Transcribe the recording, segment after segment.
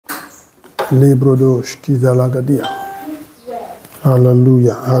Librodosh Kizalagadia.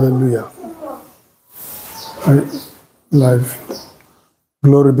 Hallelujah. Hallelujah. Live.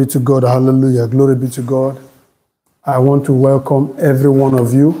 Glory be to God. Hallelujah. Glory be to God. I want to welcome every one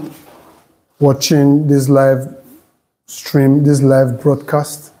of you watching this live stream, this live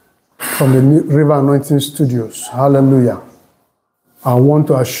broadcast from the River Anointing Studios. Hallelujah. I want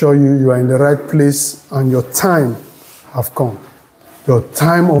to assure you, you are in the right place and your time have come. Your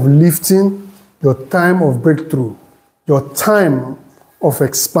time of lifting, your time of breakthrough, your time of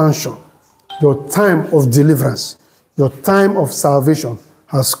expansion, your time of deliverance, your time of salvation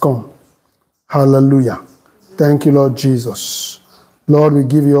has come. Hallelujah. Thank you, Lord Jesus. Lord, we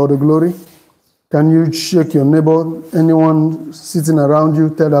give you all the glory. Can you shake your neighbor? Anyone sitting around you,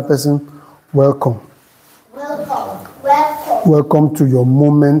 tell that person, welcome. Welcome. Welcome. Welcome to your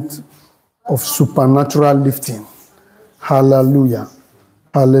moment of supernatural lifting. Hallelujah.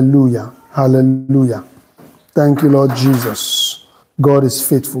 Hallelujah. Hallelujah. Thank you, Lord Jesus. God is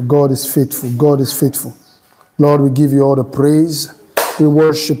faithful. God is faithful. God is faithful. Lord, we give you all the praise. We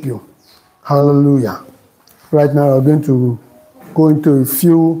worship you. Hallelujah. Right now, we're going to go into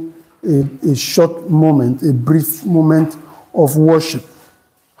a short moment, a brief moment of worship.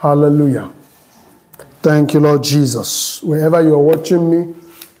 Hallelujah. Thank you, Lord Jesus. Wherever you are watching me,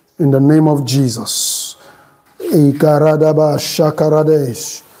 in the name of Jesus. I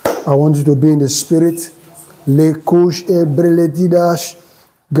want you to be in the spirit. Make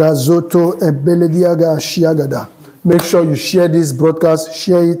sure you share this broadcast.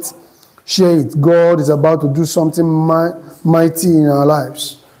 Share it. Share it. God is about to do something mighty in our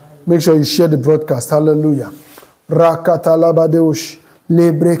lives. Make sure you share the broadcast. Hallelujah. Rakatalabadeosh.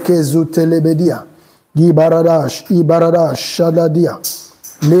 Lebrekezu telebedia. Gibaradash. Ibaradash. Shadadia.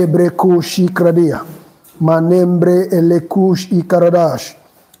 Lebrekush ikradia. Manembre elekush ikaradash.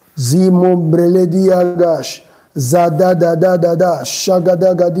 Zimo brelediagash. Zadadadadada.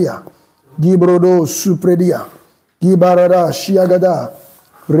 Shagadagadia. Gibrodo supredia. Gibarada shiagada.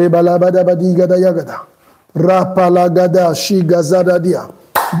 Rebalabadabadiga yagada. Rapalagada shigazadadia.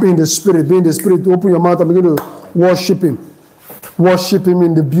 Be in the spirit, be in the spirit. Open your mouth and begin to worship him. Worship him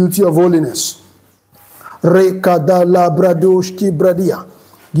in the beauty of holiness. Rekada labradosh kibradia.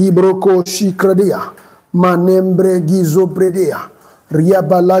 Gibroko shikradia. Manembre gizopredia.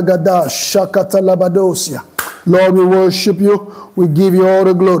 Riabalagada shakatalabadosia. Lord, we worship you. We give you all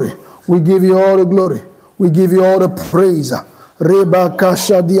the glory. We give you all the glory. We give you all the praise. Reba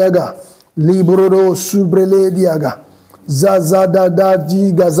kasha diaga. Librodo subrele diaga. Zazada da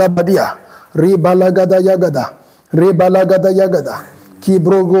diga zabadia. Rebalagada yagada. Rebalagada yagada.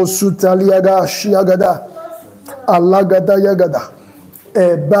 Kibrogo sutaliaga shiagada. Alagada yagada.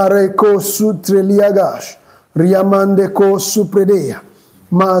 Ebareko sutreliagash. Riamande ko supredea.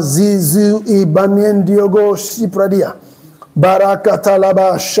 Mazizu ibaniendiogo sipradia.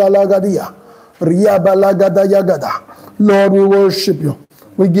 Barakatalaba shalagadia. Riabalagada yagada. Lord, we worship you.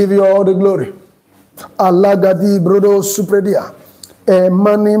 We give you all the glory. Alagadi brodo supredia.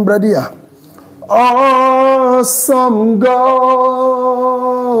 Emanim bradia. Awesome God.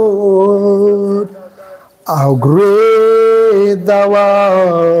 How great thou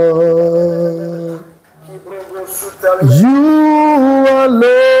art. You are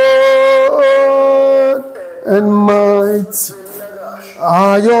Lord, and might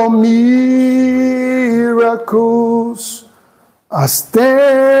are your miracles. I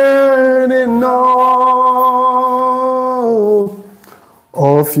stand in awe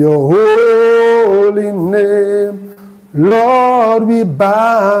of your holy name. Lord, we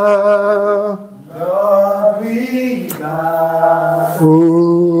bow. Lord, we bow.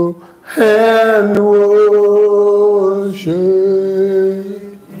 Oh, and worship.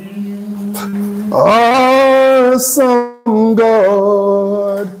 Awesome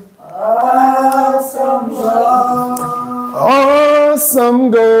God. Awesome God.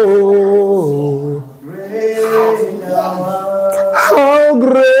 Awesome God. Great thou art. How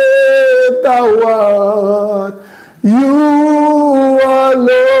great thou art. You are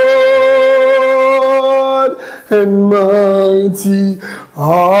Lord, and mighty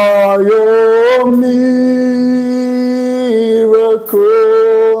are your miracles.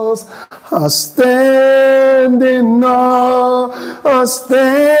 I stand in awe, I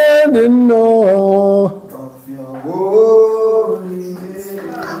stand in awe Of your holy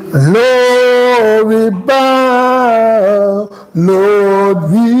name. Lord, we bow, Lord,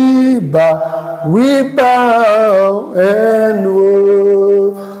 we bow and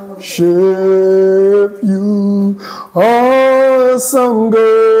worship you, awesome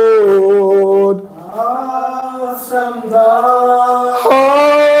God. Awesome God.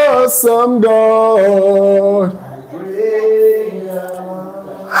 awesome God.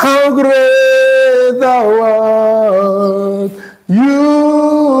 How great thou art.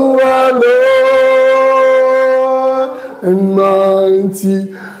 You are Lord, and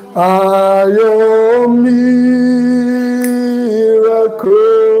mighty are your miracles.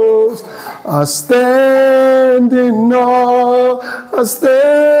 I stand in awe, I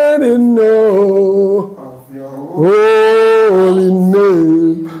stand in awe of your holy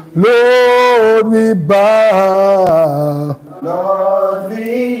name. Lord, we bow. Lord,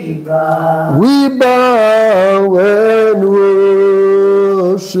 we bow. We bow and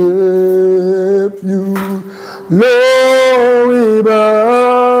worship you. Lord, we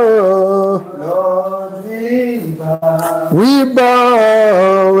bow. Lord, we bow. We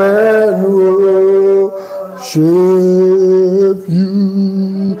bow and worship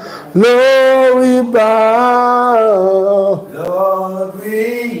you. Lord, we bow. Lord,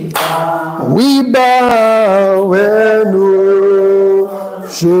 we bow. We bow and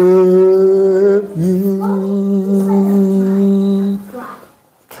worship you.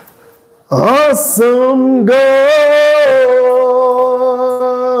 Awesome God.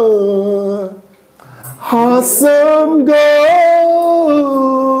 Awesome God.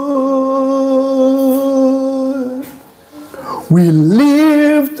 We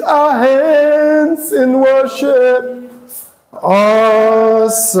lift our hands in worship.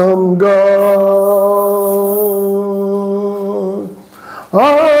 Awesome God.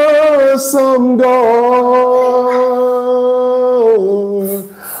 Awesome God.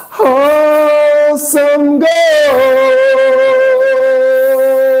 Awesome God.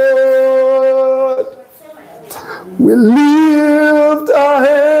 We lift our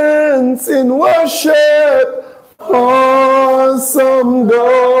hands in worship. Awesome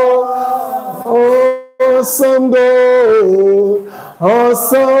God. Awesome God.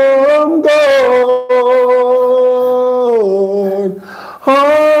 Awesome God.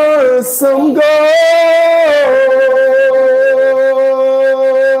 Awesome God.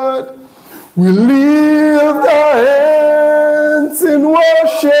 We lift our hands in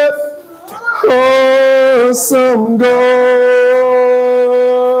worship. Awesome God.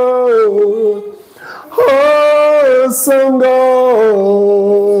 Awesome God.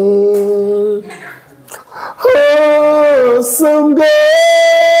 Awesome God.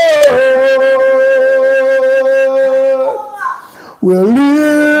 We'll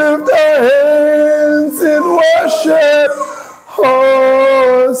lift our hands in worship.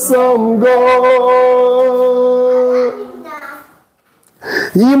 Awesome God.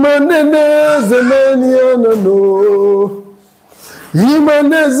 Imaneneze menianano.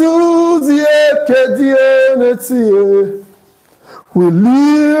 Imanezuzi ekedianetie. We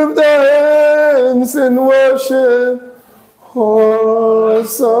lift our hands in worship.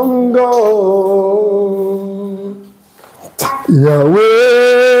 Awesome God. Yahweh.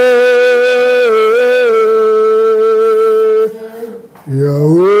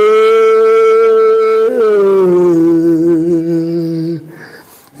 Yahweh.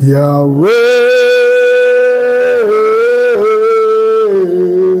 Yahweh.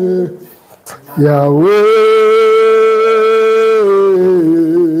 Yahweh.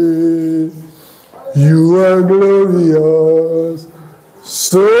 You are glorious,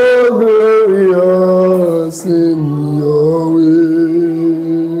 so glorious in your ways.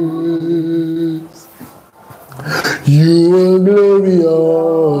 You are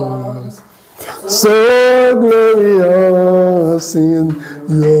glorious, so glorious in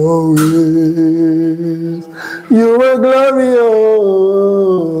your ways. You are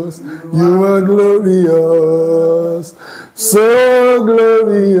glorious, you are glorious, so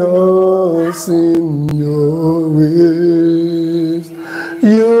glorious in your ways.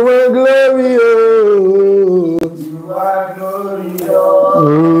 You are glorious. You are glorious.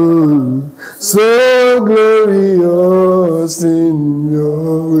 Oh, so glorious in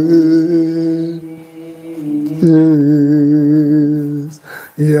your ways. Yes.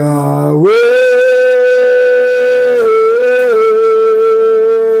 Yahweh.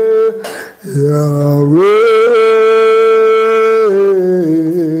 Yahweh.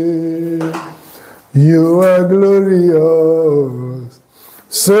 You are glorious,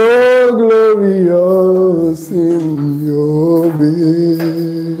 so glorious in your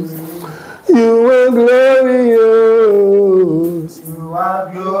ways. You are glorious, You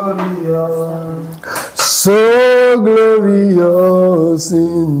are glorious. so glorious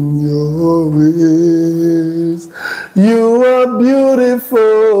in your ways. You are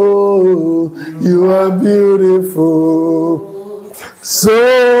beautiful, you are beautiful.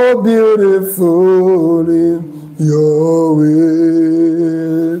 So beautiful in your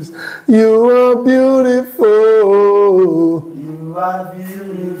ways. You are beautiful. You are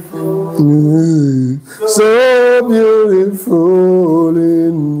beautiful. So beautiful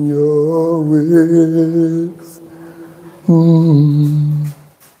in your ways.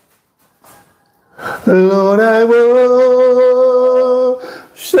 Lord, I worship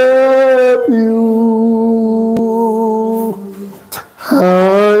you.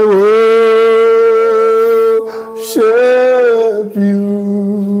 I worship you.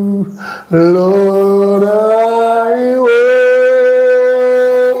 Lord, I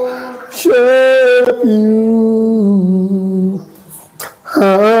worship you.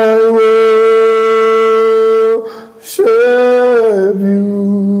 I worship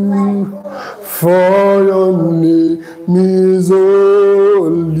you, for your name is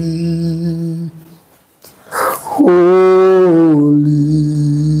holy, holy,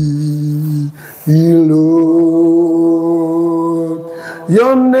 Lord.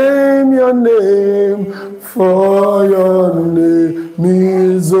 Your name, for your name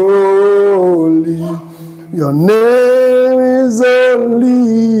is holy. Your name is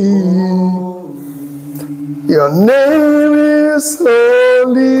holy. Your name is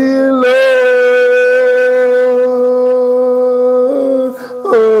holy, Lord.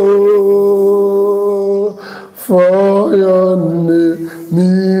 Oh, for your name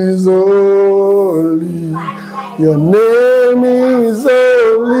is holy. Your name is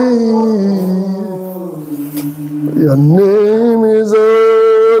holy. Your name is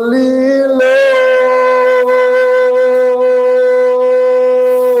holy, Lord.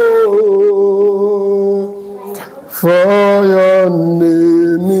 For your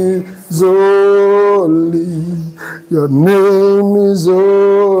name is holy. Your name is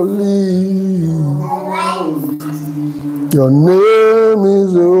holy. Your name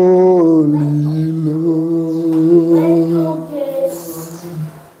is holy, Lord.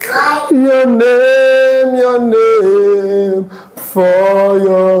 Your name, for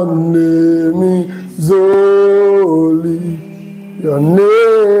your name is holy. Your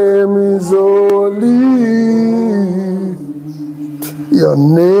name is holy. Your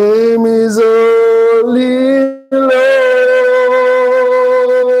name is holy, Lord.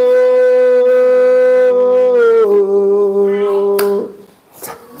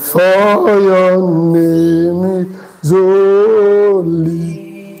 For your name is holy.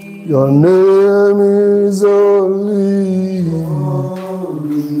 Your name is holy.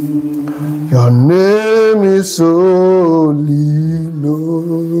 Your name is holy,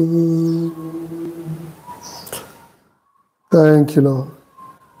 Lord. Thank you, Lord.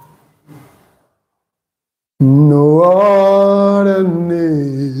 No other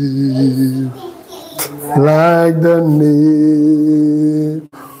name like the name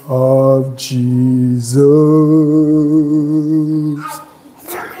of Jesus.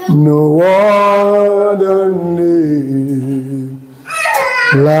 No other name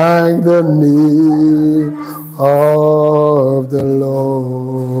like the name of the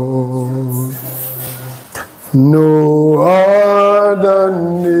Lord. No other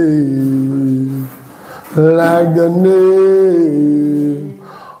name like the name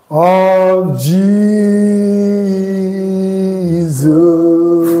of Jesus.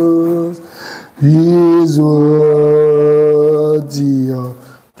 He is worthy of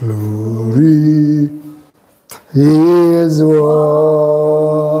glory. He is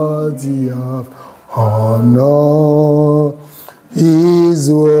worthy of honor. He is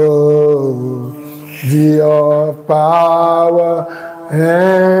worthy of power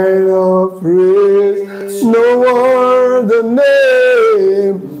and of praise. No other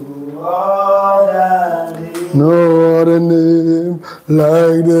name, no other name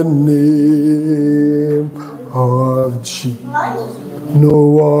like the name of Jesus.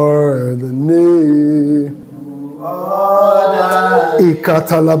 No other name.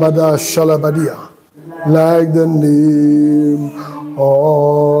 Ikatalabada shalabadia, like the name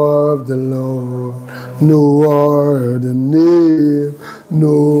of the Lord. No other name,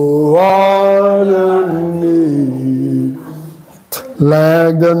 no other name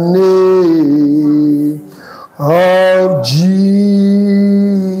like the name of Jesus.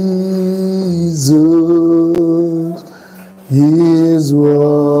 He is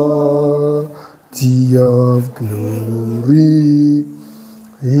worthy of glory.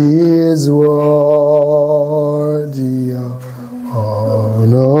 He is worthy of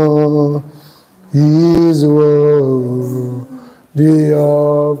honor. He is worthy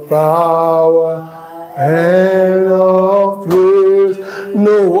of power and of praise.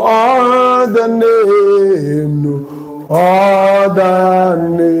 No other name, no other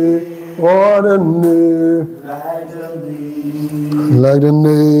name, other name Like the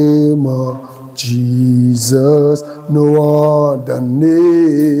name of Jesus, no other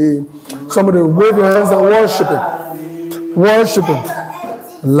name. Somebody wave your hands and worship Him. Worship Him.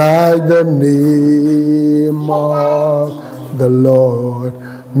 Like the name of the Lord,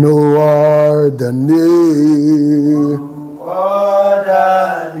 no other name.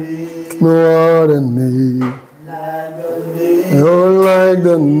 No other name. Oh, like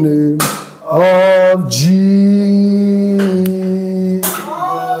the name of Jesus.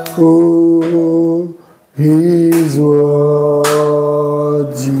 Oh, He's worthy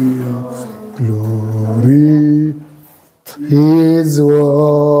of glory. He's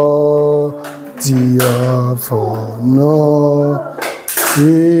worthy of honor.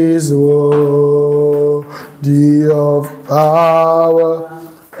 He's worthy of power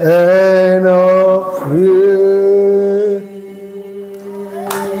and of praise.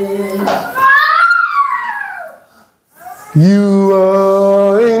 You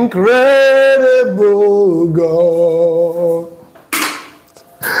are incredible, God.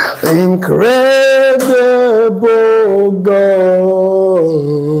 Incredible God.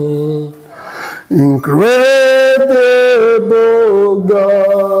 Incredible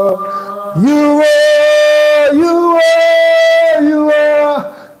God. You are.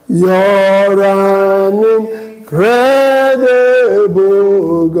 You're an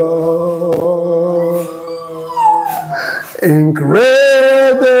incredible God.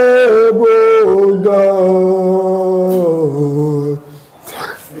 Incredible God.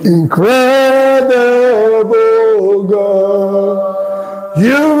 Incredible God.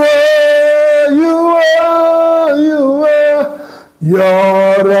 You are.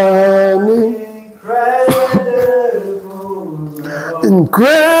 You're an incredible God.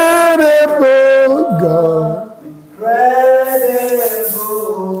 Incredible God.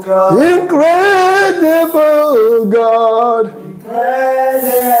 Incredible God.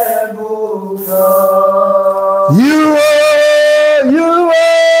 Incredible God. You are.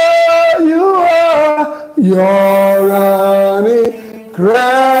 You're an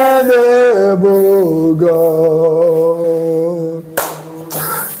incredible God.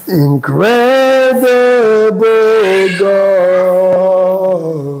 Incredible God.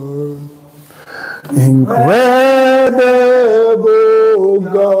 Incredible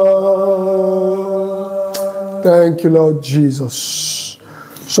God. Thank you, Lord Jesus.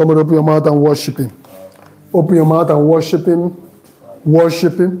 Somebody open your mouth and worship Him. Open your mouth and worship Him.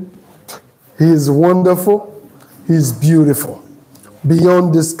 Worship Him. He is wonderful. He is beautiful.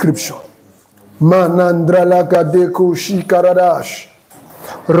 Beyond description. Manandra kadeko shikaradash.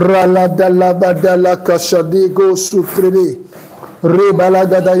 Raladalabadala kashadego sutrede.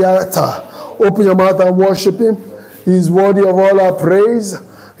 Rebalagadayata. Open your mouth and worship Him. He is worthy of all our praise.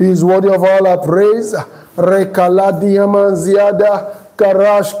 He is worthy of all our praise. Rekaladiamanziada.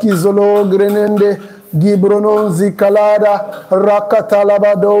 Karash kizolo grenende. Gibronon zikalada.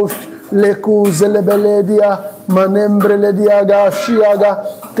 Rakatalabadosh. Leku zelebeledia. Manembreledia gashiaga.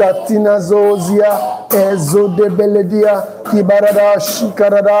 Katina zozia. Ezo de beledia. Kibarada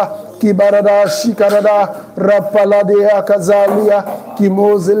shikarada. Kibarada shikarada. Rapaladea kazalia.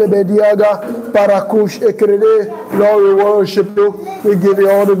 Kimozelebediaga. Parakush ekrede. Lord, we worship you. We give you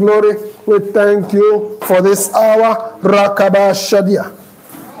all the glory. We thank you for this hour. Rakaba shadia.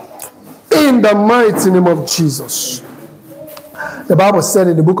 In the mighty name of Jesus. The Bible said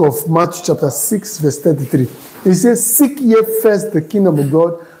in the book of Matthew chapter 6 verse 33. It says, seek ye first the kingdom of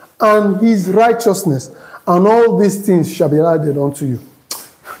God and His righteousness, and all these things shall be added unto you.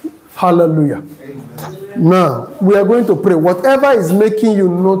 Hallelujah. Now, we are going to pray. Whatever is making you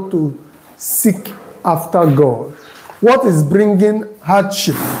not to seek after God, what is bringing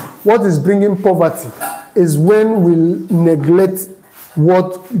hardship, what is bringing poverty, is when we neglect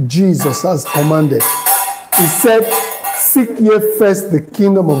what Jesus has commanded. He said, seek ye first the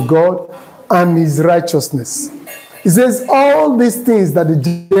kingdom of God and His righteousness. He says, all these things that the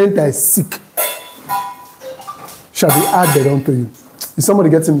Gentiles seek shall be added unto you. Is somebody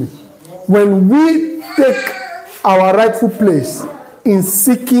getting me? When we take our rightful place in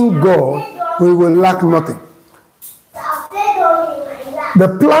seeking God, we will lack nothing.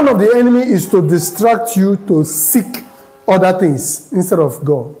 The plan of the enemy is to distract you to seek other things instead of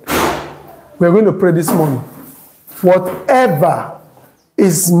God. We are going to pray this morning. Whatever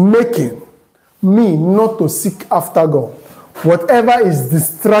is making me not to seek after God, whatever is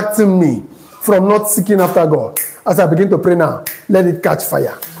distracting me from not seeking after God, as I begin to pray now, let it catch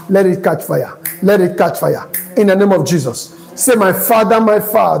fire. Let it catch fire. Let it catch fire. In the name of Jesus. Say, my Father,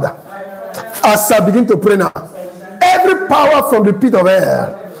 as I begin to pray now, every power from the pit of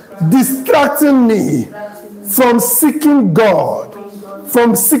hell distracting me from seeking God,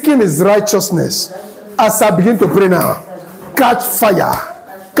 from seeking his righteousness. As I begin to pray now, catch fire,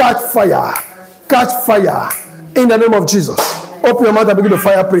 catch fire, catch fire in the name of Jesus. Open your mouth and begin to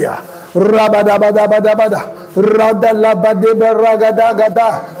fire prayer. Rabadabadabadabada. Radalabadeba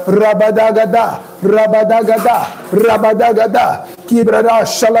ragadagada. Rabadagada. Rabadagada. Rabadagada. Kibrada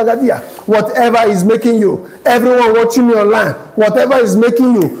shalagadia. Whatever is making you, everyone watching me online, whatever is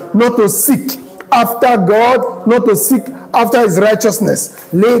making you not to seek after God, not to seek after his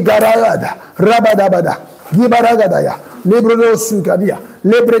righteousness. Le garagada. Rabadabada. Gibaragadaya. Lebrodo sukadia.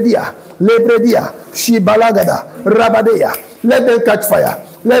 Lebredia. Lebredia. Shibalagada. Rabadeya. Let them catch fire.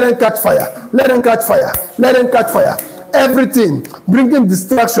 Let them catch fire. Let them catch fire. Let them catch fire. Everything bringing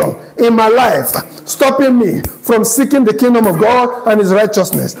distraction in my life, stopping me from seeking the kingdom of God and his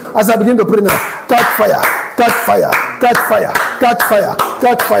righteousness. As I begin to pray now, catch fire, catch fire, catch fire, catch fire,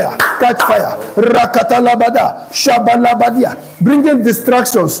 catch fire, catch fire. Rakatalabada, Shabalabadia, bringing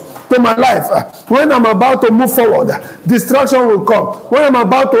distractions to my life. When I'm about to move forward, distraction will come. When I'm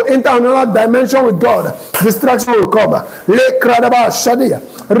about to enter another dimension with God, distraction will come. Le Kradaba Shadia,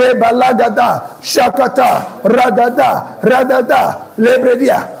 Rebalagada, Shakata, Radada, Radada,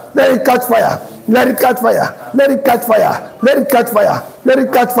 Lebredia. Let it catch fire. Let it catch fire. Let it catch fire. Let it catch fire. Let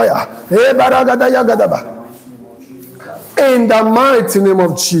it catch fire. In the mighty name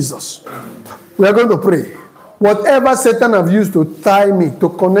of Jesus, we are going to pray. Whatever Satan have used to tie me, to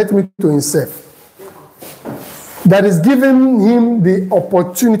connect me to himself, that is giving him the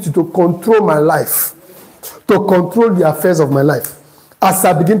opportunity to control my life, to control the affairs of my life. As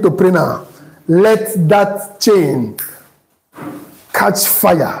I begin to pray now, let that chain catch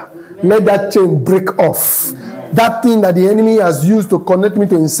fire. Let that chain break off. That thing that the enemy has used to connect me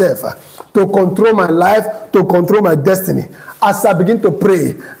to himself, to control my life, to control my destiny. As I begin to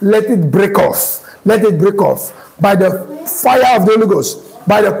pray, let it break off. Let it break off. By the fire of the Holy Ghost,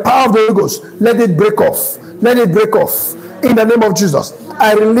 by the power of the Holy Ghost, let it break off. Let it break off. In the name of Jesus,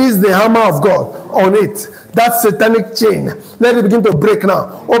 I release the hammer of God on it. That satanic chain, let it begin to break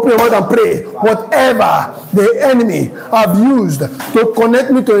now. Open your mouth and pray. Whatever the enemy have used to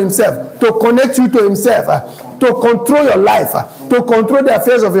connect me to himself, to connect you to himself, to control your life, to control the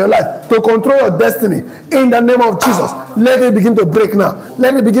affairs of your life, to control your destiny, in the name of Jesus, let it begin to break now.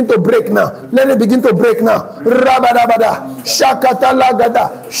 Let it begin to break now. Let it begin to break now. Rabadabada,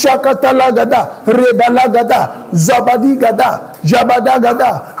 Shakatalagada, Shakatalagada, Rebalagada, Zabadigada,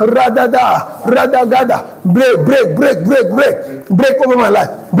 Jabadagada, Radada, Radagada. Break, break, break, break, break. Break over my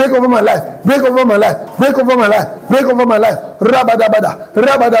life. Break over my life. Break over my life. Break over my life. Break over my life. Rabadabada,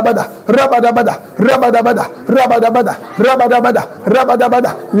 Rabadabada, Rabadabada, Rabadabada, Rabadabada, Rabadabada,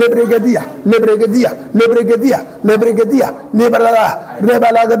 Rabadabada, Lebregadia, Lebregadia, Lebregadia, Lebregadia, Lebalagada,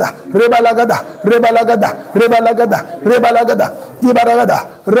 Rebalagada, Rebalagada, Rebalagada, Rebalagada, Rebalagada,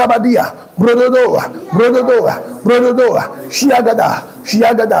 Ibaragada, Rabadia, Brododoa, Brododoa, Brododoa, Shiagada,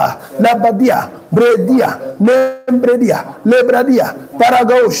 Shiagada, Labadia, Bredia, Membredia, Lebradia,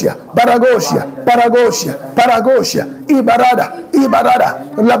 Paragosia, Paragosia, Paragosia, Paragosia, Ibarada, Ibarada,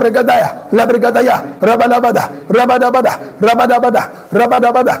 Labregadaya, Labregadaya, Rabalabada, Rabadabada, Rabadabada,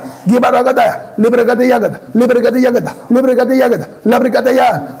 Rabadabada, Gibaragadaya, Libregadayagada, Libregadayagada, Libregadayagada,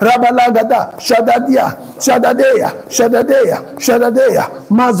 Labregadaya, Rabalagada, Shadadia, Shadadea, Shadadea, Shadadea,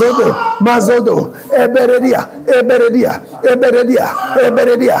 Mazodo, Mazodo, Eberedia, Eberedia, Eberedia,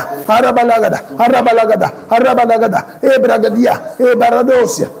 Eberedia, Arabalagada, Arabalagada, Arabalagada, Ebragadia,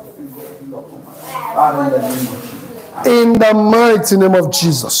 Ebaradosia. In the mighty name of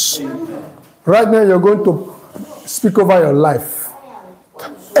Jesus. Right now you're going to speak over your life.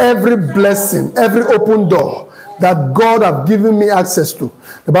 Every blessing, every open door that God have given me access to.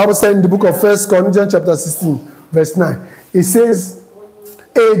 The Bible said in the book of 1 Corinthians chapter 16, verse 9, it says,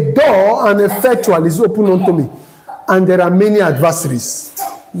 a door and effectual is open unto me, and there are many adversaries.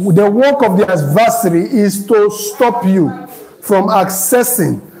 The work of the adversary is to stop you from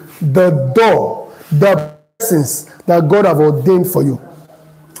accessing the door, the blessings that God have ordained for you.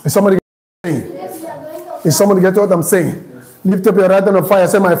 Is somebody getting what I'm saying? Is somebody getting what I'm saying? Lift up your right hand on fire.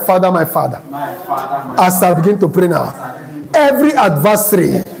 Say, my Father, my Father. My Father, my As I begin to pray now, every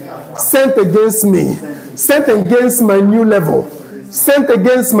adversary sent against me, sent against my new level, sent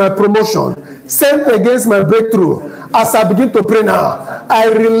against my promotion, sent against my breakthrough, as I begin to pray now, I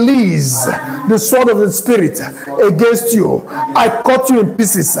release the sword of the Spirit against you. I cut you in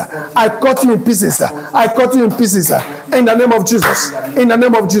pieces. I cut you in pieces. I cut you in pieces. In the name of Jesus. In the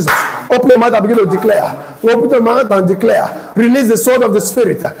name of Jesus. Open your mouth and begin to declare. Open your mouth and declare. Release the sword of the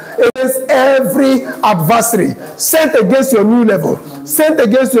Spirit against every adversary sent against your new level. Sent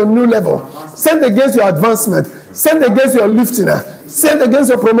against your new level. sent against your advancement, sent against your lifting, sent against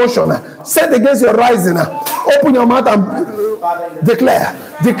your promotion, sent against your rising. Open your mouth and declare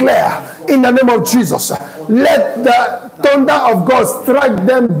in the name of Jesus. Let the thunder of God strike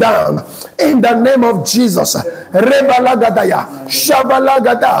them down in the name of Jesus. Rebalagadaya,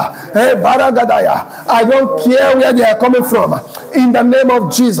 Shabalagada, Baragadaya. I don't care where they are coming from. In the name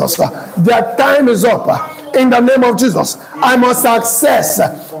of Jesus, their time is up. In the name of Jesus, I must access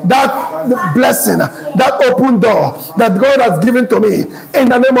that blessing, that open door that God has given to me. In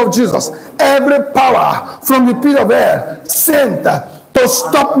the name of Jesus, every power from the pit of hell sent to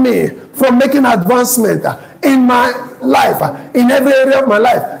stop me from making advancement in my life, in every area of my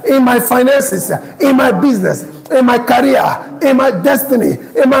life, in my finances, in my business, in my career, in my destiny,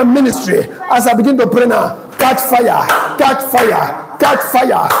 in my ministry. As I begin to pray now, catch fire, catch fire, catch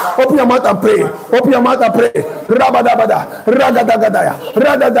fire. Open your mouth and pray. Open your mouth and pray. Rabadabada, Ragadagadaya,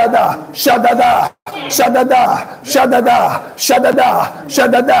 Radadada, Shadada, Shadada, Shadada, Shadada,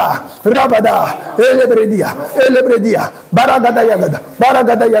 Shadada, Rabada, Elebredia, Baragada Yagada,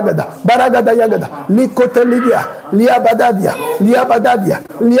 Baragada Yagada, Baragada Yagada, Likotelidia, Liabadadia,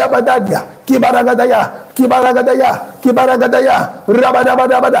 Kibaragadaya,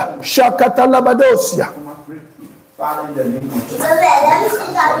 Rabadabada, Shakatalabadosia.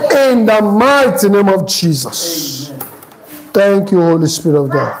 In the mighty name of Jesus. Thank you, Holy Spirit of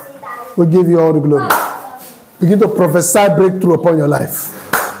God. We give you all the glory. Begin to prophesy breakthrough upon your life.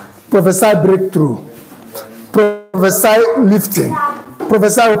 Prophesy breakthrough. Prophesy lifting.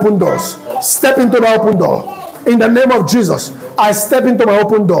 Prophesy open doors. Step into the open door. In the name of Jesus, I step into my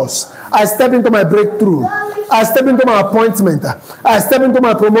open doors. I step into my breakthrough. I step into my appointment. I step into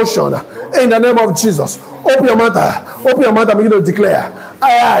my promotion. In the name of Jesus. Open your mouth and begin to declare.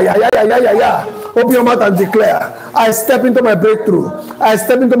 Open your mouth and declare. I step into my breakthrough. I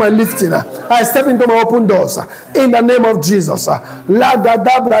step into my lifting. I step into my open doors. In the name of Jesus. La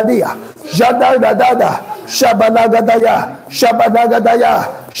gada bradia. Jada dada. Shabalagadaya.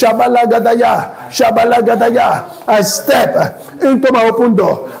 Shabalagadaya. Shabalagadaya. Shabalagadaya. I step into my open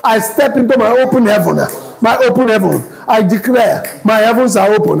door. I step into my open heaven. My open heaven. I declare my heavens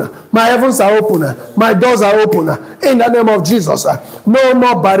are open. My heavens are open. My doors are open. In the name of Jesus. No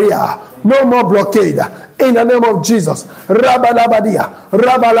more barrier. No more blockade. In the name of Jesus. Rabalabadia.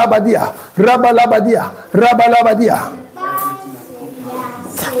 Rabalabadia. Rabalabadia. Rabalabadia.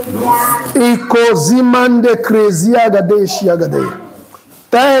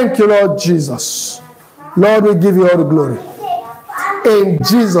 Thank you, Lord Jesus. Lord, we give you all the glory. In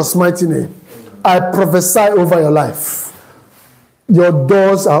Jesus' mighty name, I prophesy over your life. Your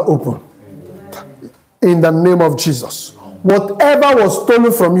doors are open. In the name of Jesus. Whatever was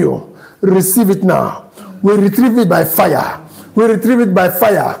stolen from you, receive it now. We retrieve it by fire. We retrieve it by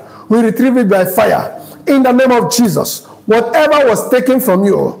fire. We retrieve it by fire. In the name of Jesus. Whatever was taken from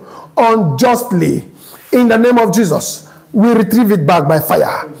you unjustly, in the name of Jesus, we retrieve it back by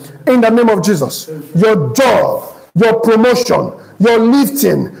fire. In the name of Jesus. Your job, your promotion, your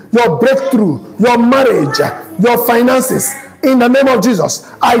lifting, your breakthrough, your marriage, your finances. In the name of Jesus,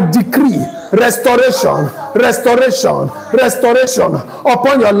 I decree restoration, restoration, restoration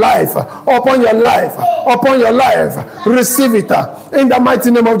upon your life, upon your life, upon your life. Receive it in the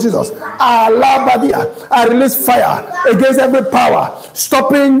mighty name of Jesus. I release fire against every power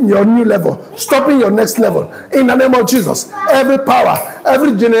stopping your new level, stopping your next level. In the name of Jesus, every power,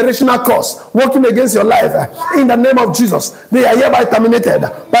 every generational curse working against your life, in the name of Jesus, they are hereby terminated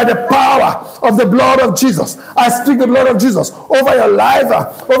by the power of the blood of Jesus. I speak the blood of Jesus over your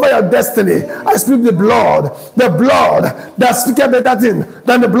life, over your destiny. I speak the blood that speaks a better thing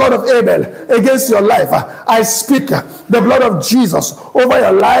than the blood of Abel against your life. I speak the blood of Jesus over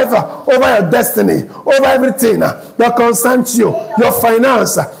your life, over your destiny, over everything that concerns you, your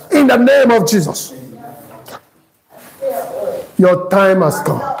finance, in the name of Jesus. Your time has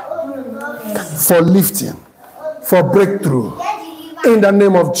come for lifting, for breakthrough. In the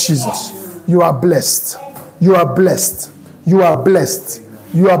name of Jesus, you are blessed. You are blessed. You are blessed.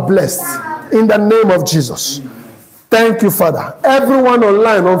 You are blessed. In the name of Jesus. Thank you, Father. Everyone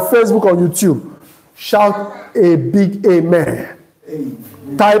online, on Facebook, on YouTube, shout a big amen.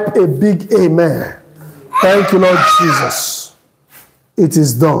 Type a big amen. Thank you, Lord Jesus. It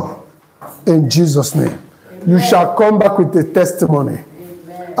is done. In Jesus' name. You shall come back with a testimony.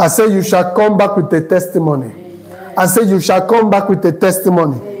 I say you shall come back with a testimony. I say you shall come back with a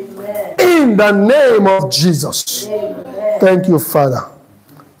testimony. In the name of Jesus. Thank you, Father.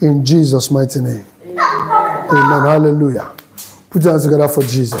 In Jesus' mighty name. Amen. Hallelujah. Put your hands together for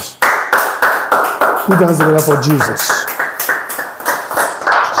Jesus. Put your hands together for Jesus.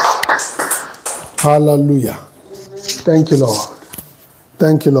 Hallelujah. Thank you, Lord.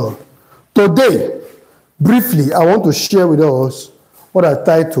 Thank you, Lord. Today, briefly, I want to share with us what I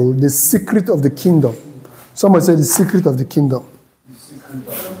titled The Secret of the Kingdom. Someone say the secret of the kingdom.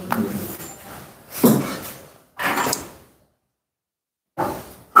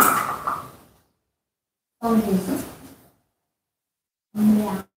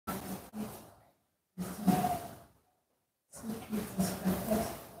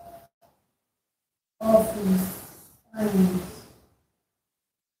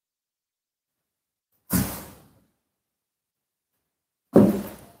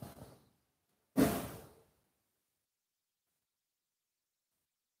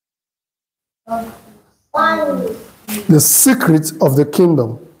 The secret of the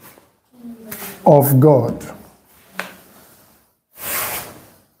kingdom of God.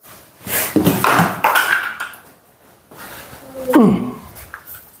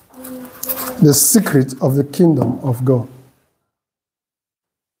 The secret of the kingdom of God.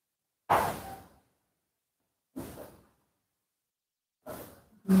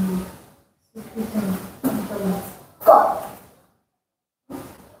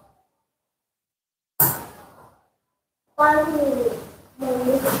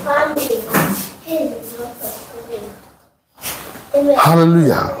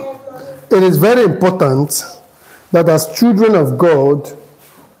 Hallelujah. It is very important that as children of God,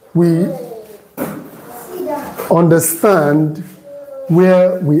 we understand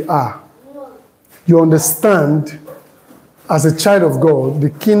where we are. You understand, as a child of God, the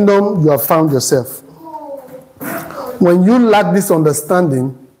kingdom you have found yourself. When you lack this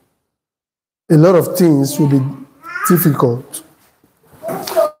understanding, a lot of things will be difficult.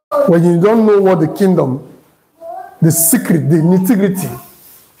 When you don't know what the kingdom, the secret, the nitty-gritty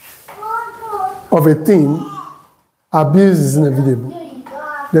of a thing, abuse is inevitable.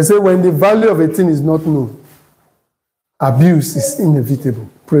 They say when the value of a thing is not known, abuse is inevitable.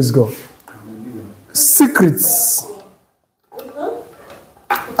 Praise God. Secrets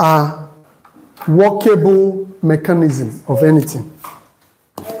are workable mechanism of anything.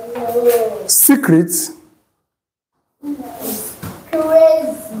 Secrets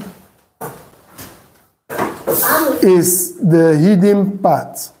is the hidden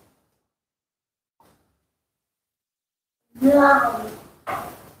part.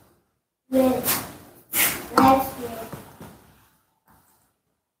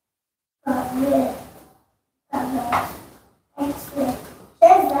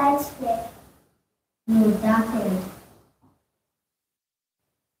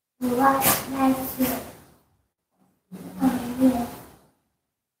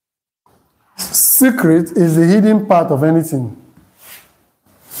 Secret is the hidden part of anything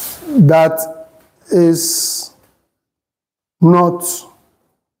that is not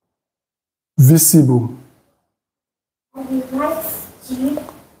visible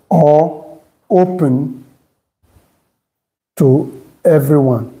or open to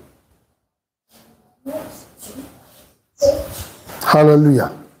everyone.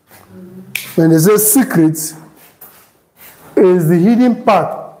 Hallelujah. When they say secret is the hidden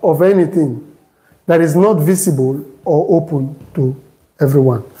part of anything that is not visible or open to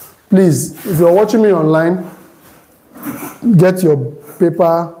everyone. Please, if you're watching me online, get your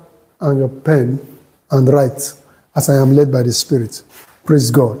paper and your pen and write as I am led by the Spirit.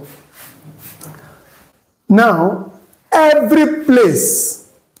 Praise God. Now, every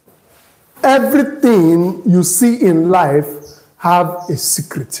place, everything you see in life have a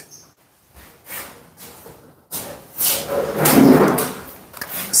secret.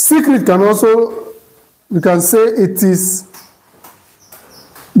 Secret can also, you can say it is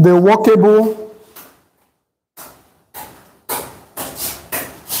the workable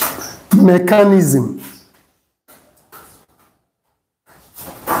mechanism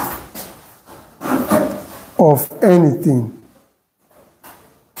of anything.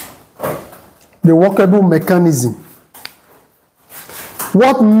 The workable mechanism.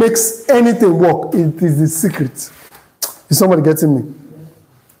 What makes anything work? It is the secret. Is somebody getting me?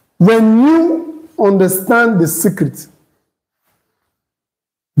 When you understand the secret,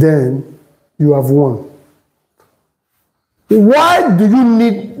 then you have won. Why do you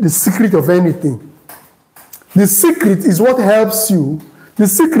need the secret of anything? The secret is what helps you. The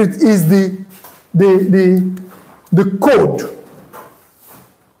secret is the code.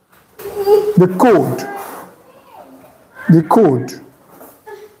 The code. The code.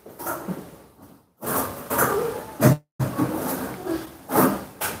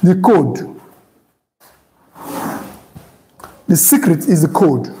 The code. The secret is the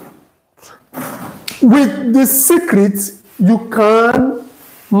code. With the secret, you can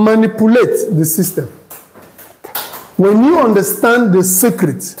manipulate the system. When you understand the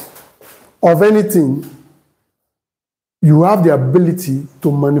secret of anything, you have the ability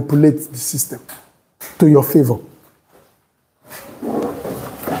to manipulate the system to your favor.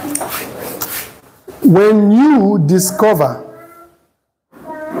 When you discover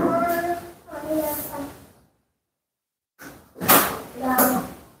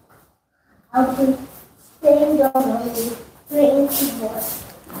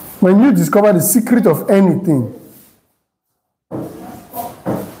the secret of anything,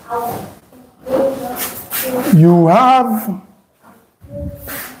 you have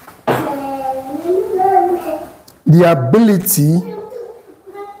the ability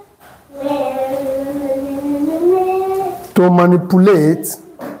to manipulate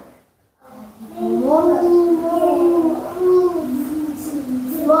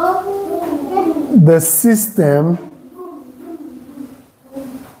the system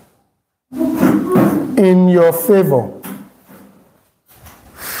in your favor.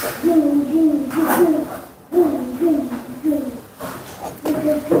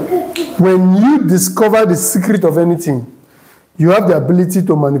 When you discover the secret of anything, you have the ability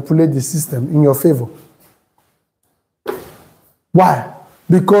to manipulate the system in your favor. Why?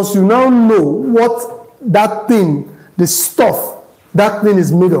 Because you now know what that thing, the stuff that thing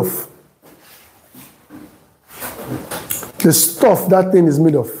is made of. The stuff that thing is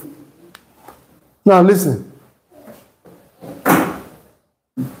made of. Now listen.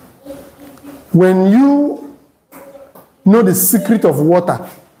 When you know the secret of water,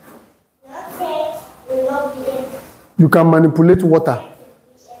 you can manipulate water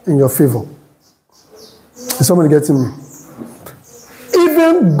in your favor. Is somebody getting me?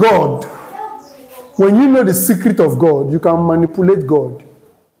 Even God, when you know the secret of God, you can manipulate God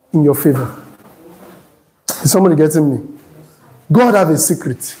in your favor. Is somebody getting me? God has a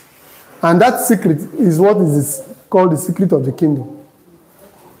secret. And that secret is what is called the secret of the kingdom.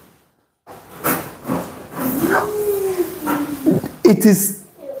 It is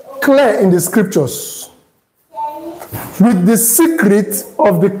clear in the scriptures. With the secret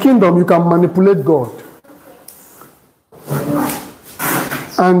of the kingdom, you can manipulate God.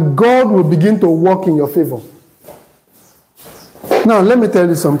 And God will begin to work in your favor. Now, let me tell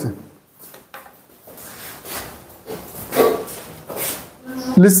you something.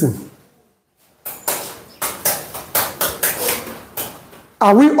 Listen.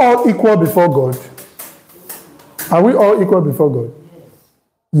 Are we all equal before God? Are we all equal before God?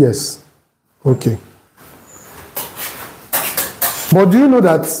 Yes. Okay. But do you know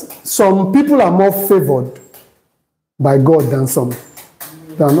that some people are more favored by God than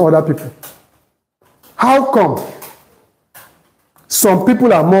other people? How come some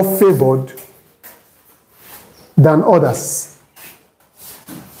people are more favored than others?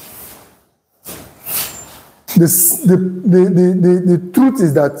 The truth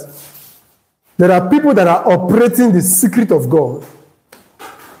is that there are people that are operating the secret of God.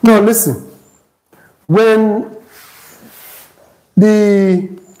 Now listen. When the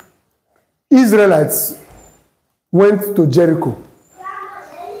Israelites went to Jericho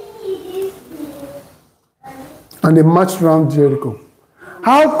and they marched around Jericho,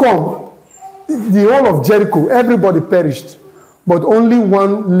 how come the whole of Jericho, everybody perished, but only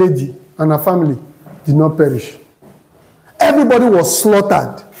one lady and her family did not perish? Everybody was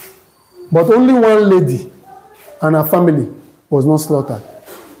slaughtered, but only one lady and her family was not slaughtered.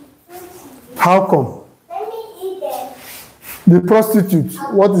 How come? The prostitute,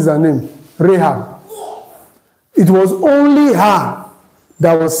 what is her name? Rahab. It was only her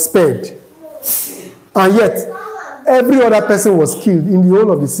that was spared. And yet, every other person was killed in the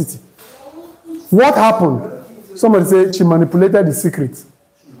whole of the city. What happened? Somebody said she manipulated the secret.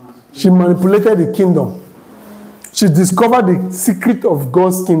 She manipulated the kingdom. She discovered the secret of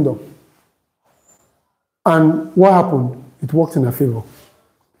God's kingdom. And what happened? It worked in her favor.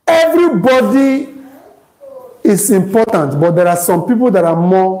 Everybody is important, but there are some people that are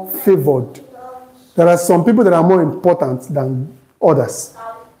more favored. There are some people that are more important than others.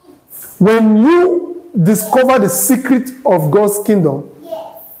 When you discover the secret of God's kingdom,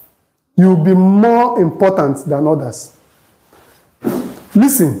 you'll be more important than others.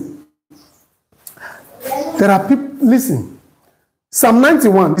 Listen. There are people, listen. Psalm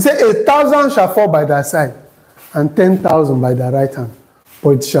 91, it says, 1,000 shall fall by thy side, and 10,000 by thy right hand, but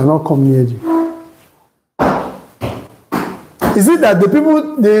it shall not come near you. Is it that the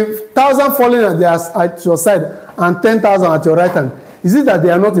 1,000 falling at your side and 10,000 at your right hand, is it that they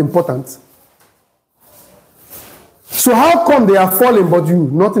are not important? So how come they are falling but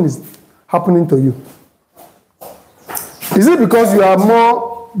nothing is happening to you? Is it because you are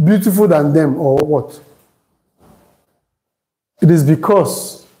more beautiful than them or what? It is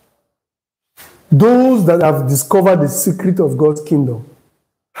because those that have discovered the secret of God's kingdom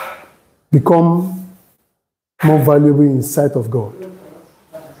become more valuable in the sight of God.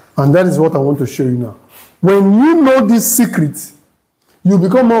 And that is what I want to show you now. When you know this secret, you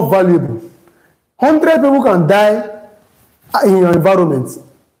become more valuable. 100 people can die in your environment,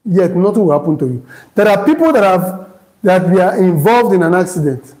 yet nothing will happen to you. There are people that we are involved in an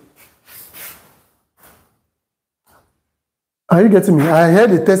accident. Are you getting me? I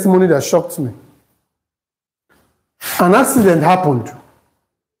heard a testimony that shocked me. An accident happened.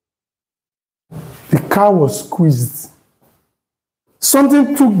 The car was squeezed.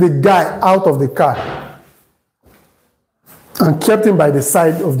 Something took the guy out of the car and kept him by the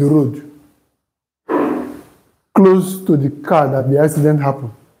side of the road, close to the car that the accident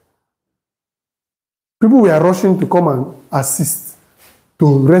happened. People were rushing to come and assist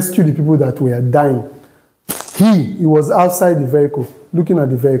to rescue the people that were dying. He was outside the vehicle, looking at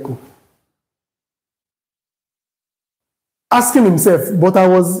the vehicle, asking himself, but I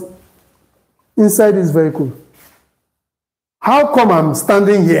was inside this vehicle. How come I'm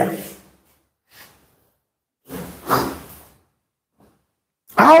standing here?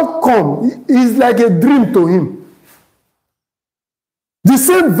 How come? It's like a dream to him. The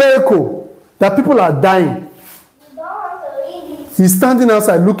same vehicle that people are dying. He's standing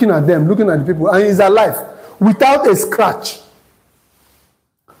outside looking at them, looking at the people, and he's alive without a scratch.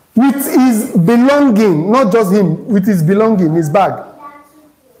 With his belonging, not just him, with his belonging, his bag.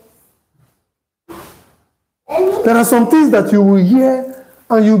 There are some things that you will hear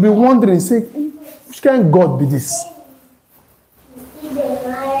and you'll be wondering, say, which kind of God be this?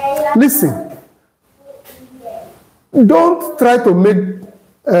 Listen, don't try to make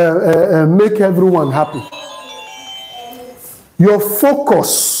everyone happy. Your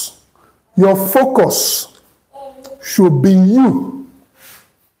focus should be you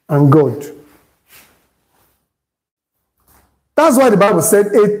and God. That's why the Bible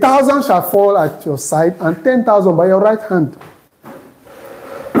said, 1,000 shall fall at your side and 10,000 by your right hand.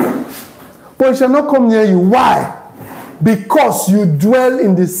 But it shall not come near you. Why? Because you dwell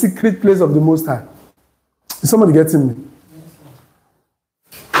in the secret place of the Most High. Is somebody getting me?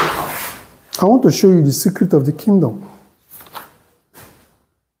 I want to show you the secret of the kingdom.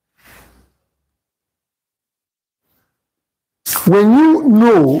 When you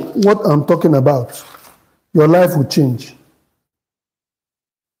know what I'm talking about, your life will change.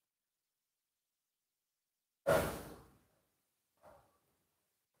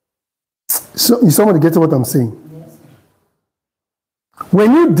 So, is somebody getting what I'm saying? Yes.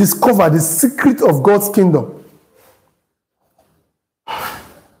 When you discover the secret of God's kingdom,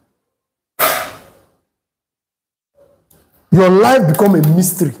 your life becomes a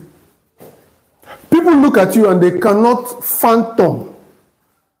mystery. People look at you and they cannot fathom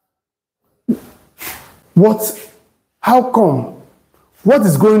how come, what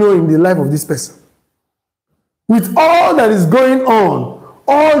is going on in the life of this person. With all that is going on,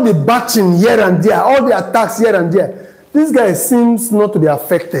 all the batching here and there, all the attacks here and there, this guy seems not to be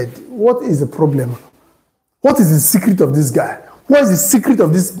affected. What is the problem? What is the secret of this guy? What is the secret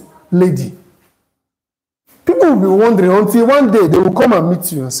of this lady? People will be wondering until one day they will come and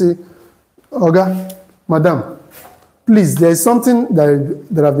meet you and say, Oga, Madam, please, there is something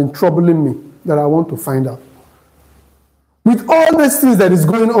that have been troubling me that I want to find out. With all these things that is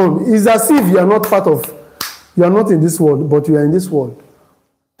going on, it's as if you are not in this world, but you are in this world.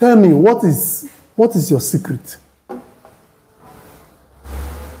 Tell me, what is your secret?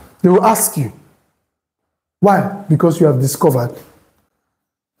 They will ask you. Why? Because you have discovered.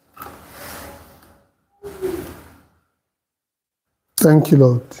 Thank you,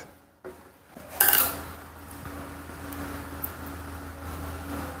 Lord.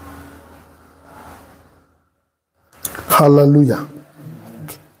 Hallelujah.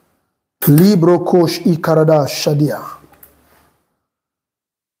 Libro kosh ikarada shadia.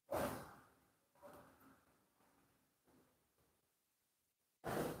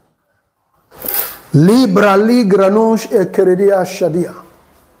 Libra ligranosh ekeredia shadia.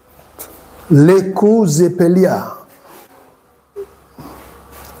 Leku zepelia.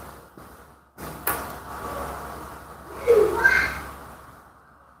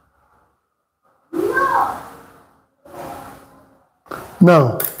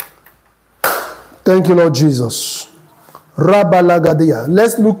 Now, thank you, Lord Jesus. Rabbalagadia.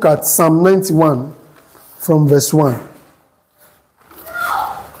 Let's look at Psalm 91 from verse 1.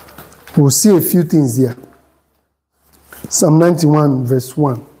 We'll see a few things here. Psalm 91 verse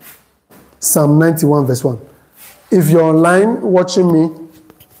 1. Psalm 91 verse 1. If you're online watching me,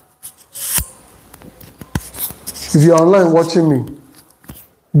 If you're online watching me,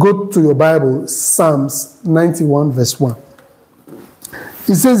 go to your Bible, Psalms 91 verse 1.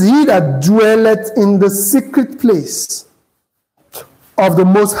 It says, he that dwelleth in the secret place of the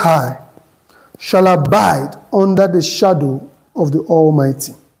Most High shall abide under the shadow of the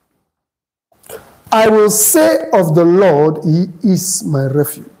Almighty. I will say of the Lord, he is my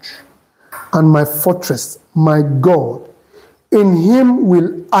refuge and my fortress, my God. In him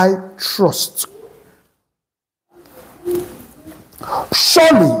will I trust.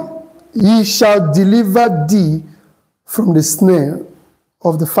 Surely he shall deliver thee from the snare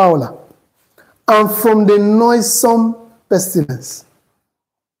of the fowler and from the noisome pestilence.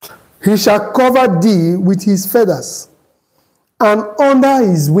 He shall cover thee with his feathers, and under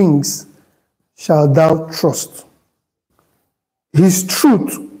his wings shalt thou trust. His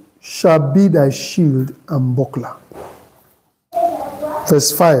truth shall be thy shield and buckler.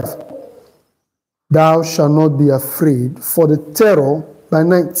 Verse 5. Thou shalt not be afraid for the terror by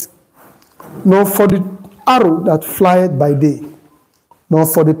night, nor for the arrow that flieth by day, nor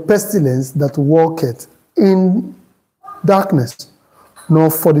for the pestilence that walketh in darkness,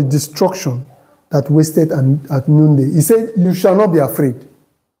 nor for the destruction that wasteth at noonday. He said, you shall not be afraid.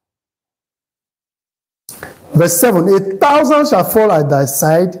 Verse 7, 1,000 shall fall at thy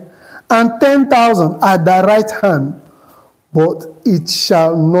side, and 10,000 at thy right hand, but it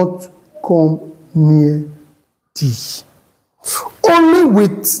shall not come near thee. Only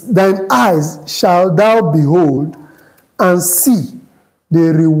with thine eyes shalt thou behold and see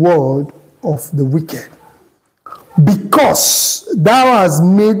the reward of the wicked. Because thou hast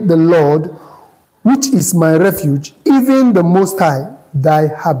made the Lord, which is my refuge, even the Most High, thy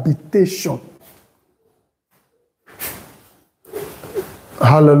habitation.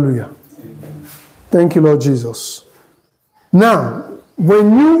 Hallelujah. Thank you, Lord Jesus. Now,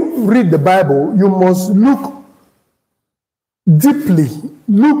 when you read the Bible, you must look deeply,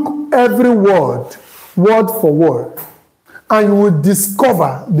 look every word, word for word, and you will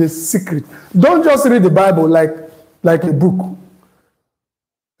discover the secret. Don't just read the Bible like a book.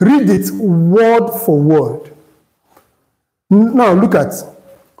 Read it word for word. Now look at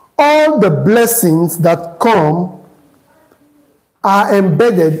all the blessings that come are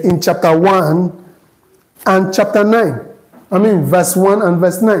embedded in chapter 1 and chapter 9. Verse 1 and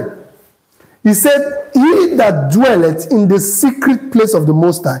verse 9. He said, he that dwelleth in the secret place of the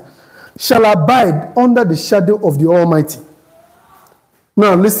Most High shall abide under the shadow of the Almighty.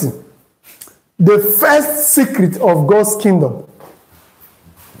 Now listen. The first secret of God's kingdom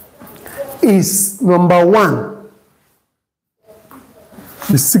is, number one,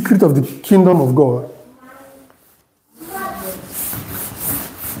 the secret of the kingdom of God.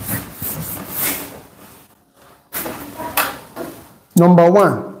 Number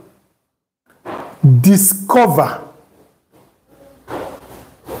one, discover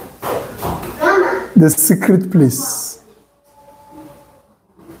the secret place.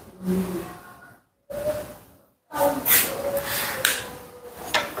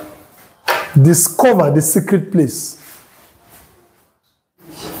 Discover the secret place.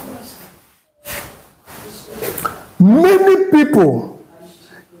 Many people,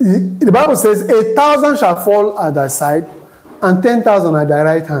 the Bible says, 1,000 shall fall at thy side, and 10,000 at thy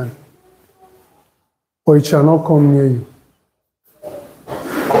right hand, but it shall not come near you.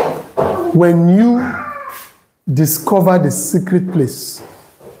 When you discover the secret place,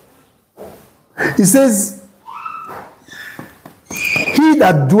 he says, he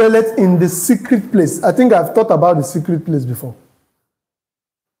that dwelleth in the secret place. I think I've thought about the secret place before.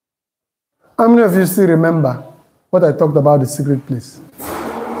 How many of you still remember what I talked about the secret place?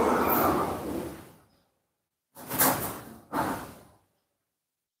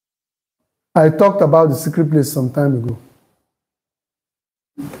 I talked about the secret place some time ago.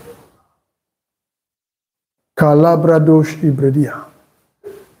 Kalabradosh ibredia.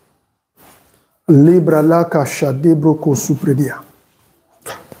 Libralaka shadebroko supredia.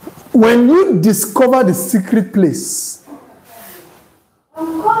 When you discover the secret place,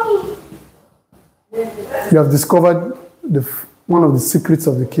 you have discovered one of the secrets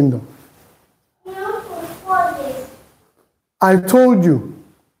of the kingdom. I told you,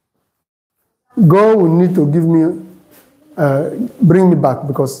 God will need to give me, bring me back,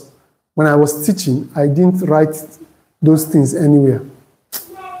 because when I was teaching, I didn't write those things anywhere.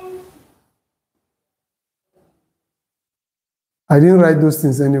 I didn't write those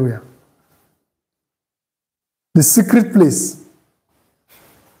things anywhere. The secret place.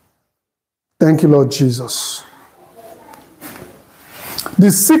 Thank you, Lord Jesus.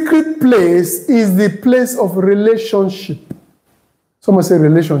 The secret place is the place of relationship. Someone say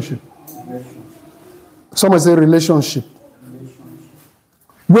relationship. Someone say relationship.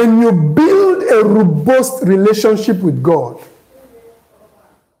 When you build a robust relationship with God,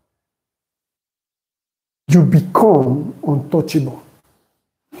 you become untouchable.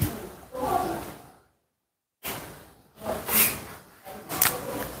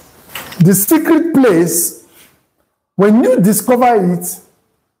 The secret place, when you discover it,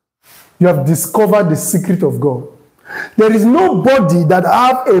 you have discovered the secret of God. There is nobody that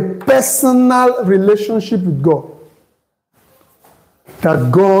have a personal relationship with God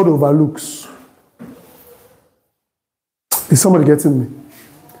that God overlooks. Is somebody getting me?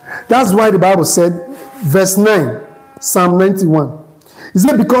 That's why the Bible said, verse 9, Psalm 91. It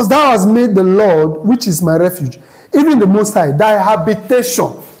said, because thou hast made the Lord, which is my refuge, even the Most High, thy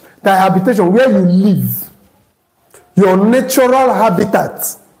habitation where you live, your natural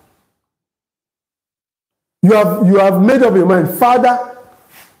habitat. You have made up your mind, Father,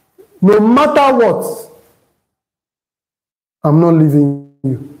 no matter what, I'm not leaving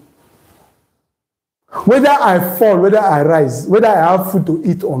you. Whether I fall, whether I rise, whether I have food to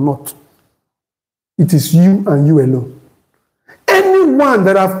eat or not, it is you and you alone. Anyone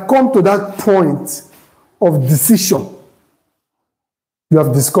that have come to that point of decision, you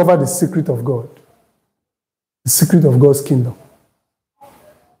have discovered the secret of God, the secret of God's kingdom.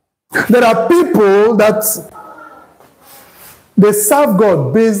 There are people that they serve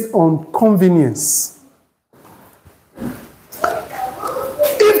God based on convenience.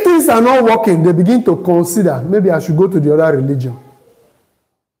 If things are not working, they begin to consider, maybe I should go to the other religion.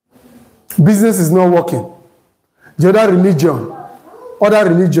 Business is not working. The other religion, other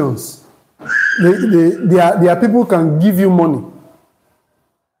religions, there are people who can give you money.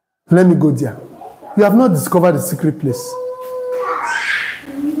 Let me go there. You have not discovered the secret place.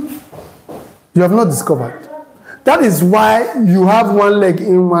 You have not discovered. That is why you have one leg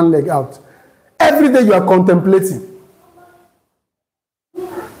in, one leg out. Every day you are contemplating.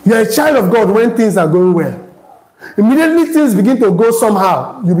 You are a child of God when things are going well. Immediately things begin to go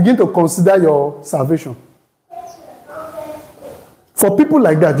somehow, you begin to consider your salvation. For people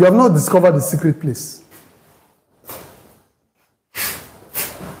like that, you have not discovered the secret place.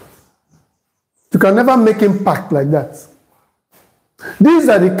 You can never make impact like that. These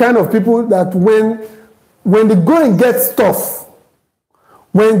are the kind of people that when they go and get stuff,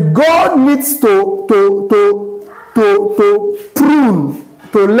 when God needs to prune,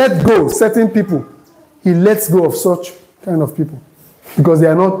 to let go certain people, he lets go of such kind of people because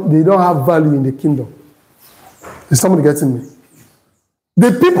they don't have value in the kingdom. Is somebody getting me?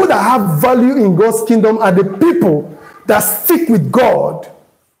 The people that have value in God's kingdom are the people that stick with God,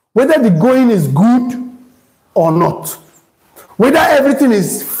 whether the going is good or not, whether everything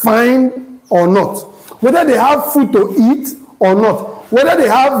is fine or not, whether they have food to eat or not, whether they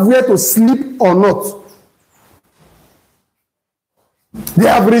have where to sleep or not. They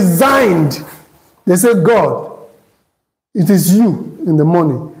have resigned. They say, God, it is you in the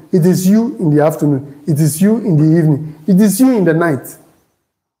morning. It is you in the afternoon. It is you in the evening. It is you in the night.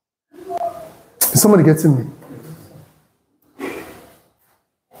 Is somebody getting me?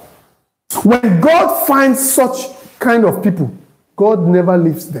 When God finds such kind of people, God never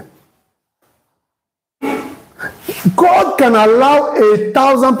leaves them. God can allow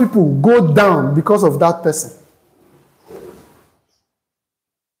 1,000 people go down because of that person.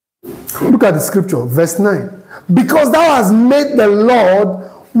 Look at the scripture, verse 9. Because thou hast made the Lord,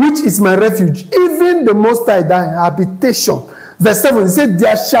 which is my refuge, even the Most High, thy habitation. Verse 7, it said,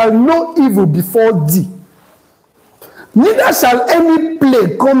 there shall no evil befall thee, neither shall any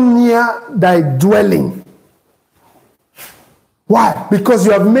plague come near thy dwelling. Why? Because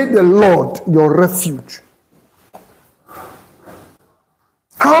you have made the Lord your refuge.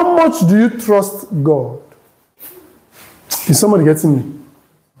 How much do you trust God? Is somebody getting me?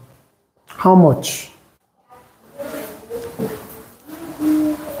 How much?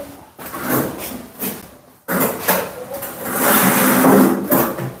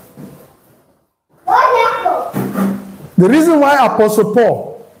 The reason why Apostle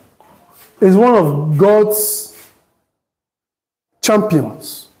Paul is one of God's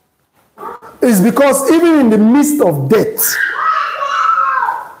champions is because even in the midst of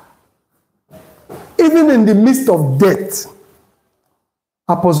death,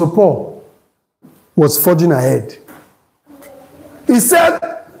 Apostle Paul was forging ahead. He said,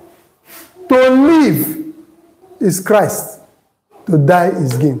 to live is Christ, to die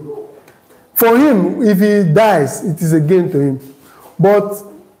is gain. For him, if he dies, it is a gain to him. But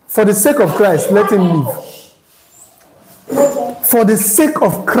for the sake of Christ, let him live. For the sake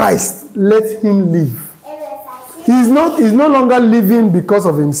of Christ, let him live. He's no longer living because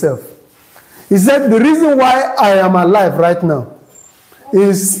of himself. He said, the reason why I am alive right now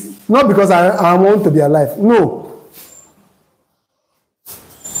is not because I want to be alive. No.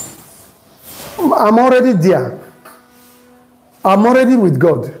 I'm already there. I'm already with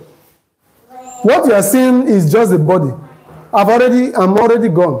God. What you are seeing is just the body. I'm already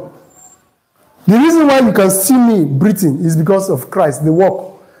gone. The reason why you can see me breathing is because of Christ, the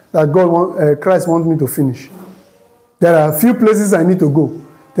work that Christ wants me to finish. There are a few places I need to go.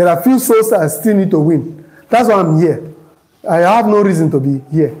 There are a few souls I still need to win. That's why I'm here. I have no reason to be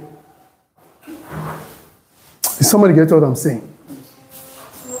here. Is somebody get what I'm saying?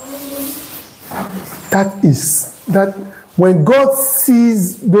 That when God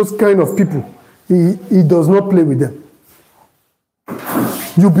sees those kind of people, he does not play with them.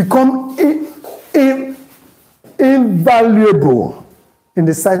 You become invaluable in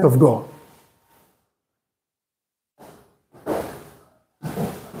the sight of God.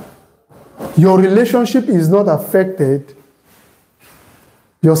 Your relationship is not affected.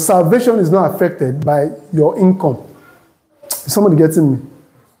 Your salvation is not affected by your income. Is somebody getting me?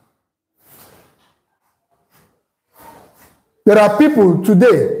 There are people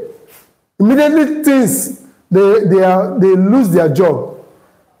today, immediately things, they lose their job.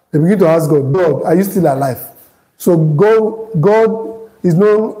 They begin to ask God, are you still alive? So God is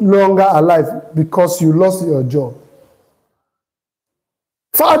no longer alive because you lost your job.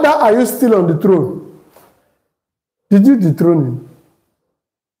 Father, are you still on the throne? Did you dethrone him?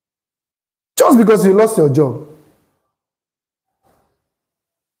 Just because you lost your job.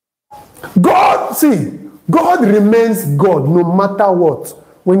 God remains God no matter what.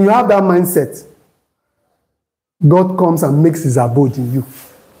 When you have that mindset, God comes and makes his abode in you.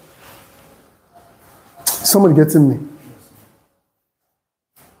 Somebody getting me?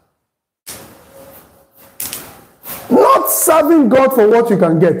 Not serving God for what you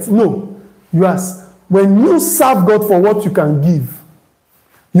can get. No. When you serve God for what you can give,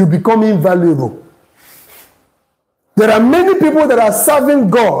 you become invaluable. There are many people that are serving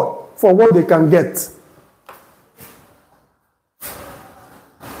God for what they can get.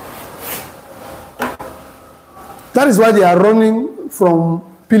 That is why they are running from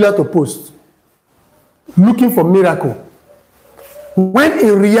pillar to post, looking for miracle. When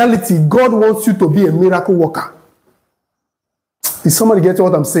in reality, God wants you to be a miracle worker. Is somebody getting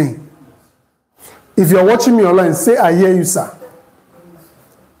what I'm saying? If you're watching me online, say, I hear you, sir.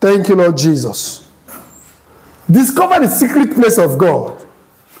 Thank you, Lord Jesus. Discover the secret place of God,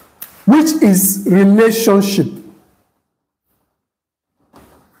 which is relationship.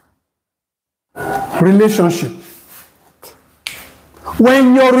 Relationship.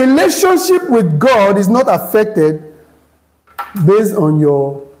 When your relationship with God is not affected based on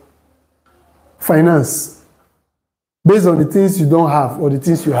your finance, based on the things you don't have or the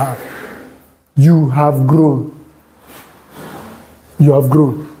things you have, you have grown. You have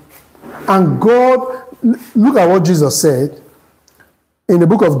grown. And God, look at what Jesus said in the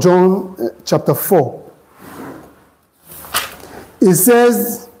book of John chapter 4. It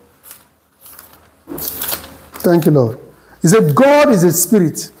says, thank you, Lord. He said, God is a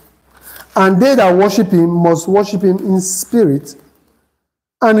spirit, and they that worship him must worship him in spirit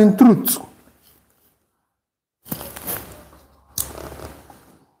and in truth.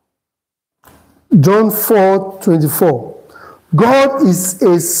 John 4:24. God is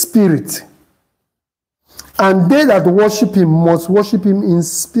a spirit, and they that worship him must worship him in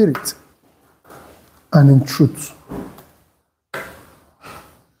spirit and in truth.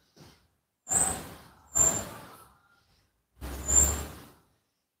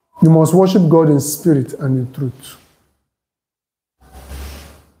 You must worship God in spirit and in truth.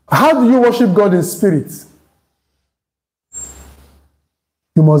 How do you worship God in spirit?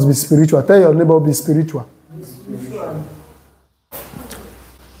 You must be spiritual. Tell your neighbor, be spiritual.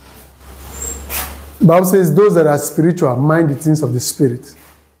 The Bible says, those that are spiritual mind the things of the spirit.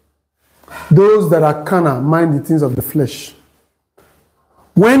 Those that are carnal mind the things of the flesh.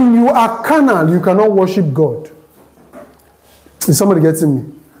 When you are carnal, you cannot worship God. Is somebody getting me?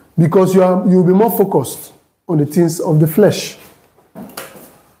 Because you'll be more focused on the things of the flesh.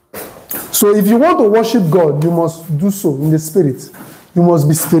 So if you want to worship God, you must do so in the spirit. You must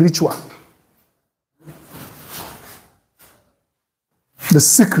be spiritual. The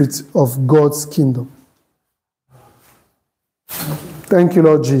secret of God's kingdom. Thank you,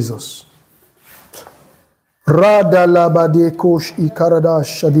 Lord Jesus.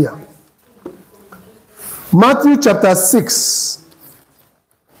 Matthew chapter 6.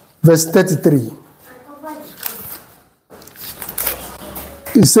 Verse 33.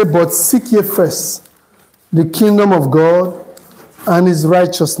 He said, but seek ye first the kingdom of God and his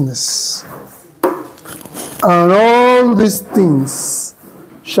righteousness, And all these things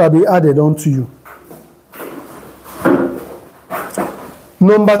shall be added unto you.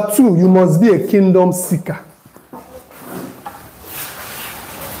 Number 2, you must be a kingdom seeker.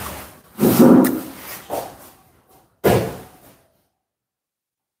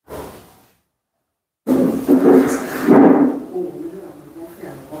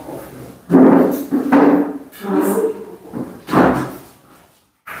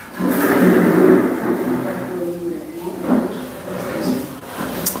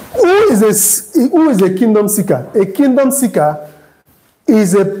 Who is a kingdom seeker? A kingdom seeker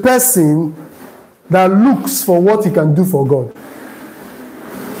is a person that looks for what he can do for God.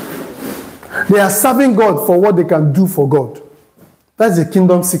 They are serving God for what they can do for God. That's a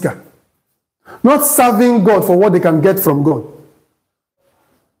kingdom seeker. Not serving God for what they can get from God.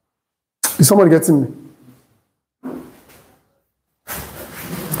 Is somebody getting me?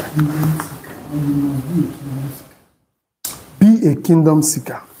 Be a kingdom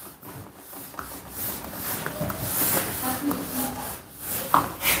seeker.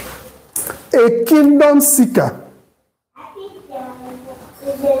 A kingdom seeker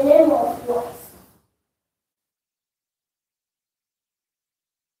is the name of what?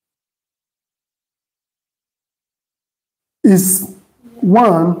 Is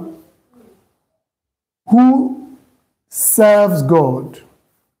one who serves God.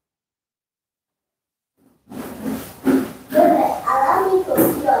 Allow me to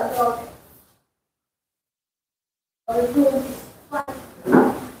see your dog.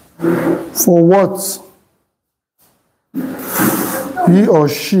 For what he or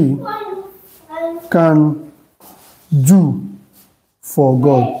she can do for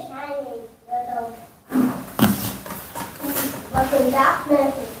God. But in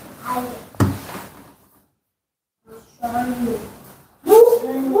darkness is hiding.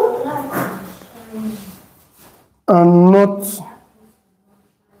 And not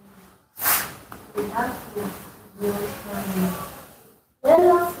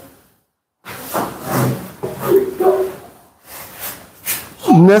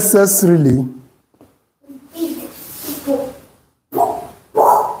necessarily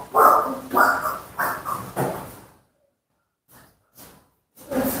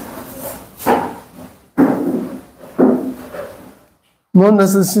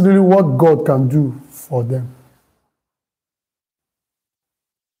what God can do for them.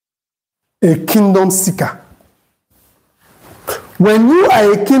 A kingdom seeker. When you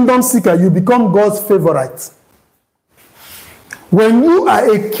are a kingdom seeker, you become God's favorite. When you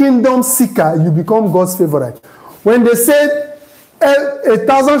are a kingdom seeker, you become God's favorite. When they said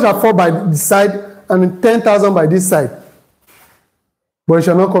 1,000 shall fall by this side and 10,000 by this side, but it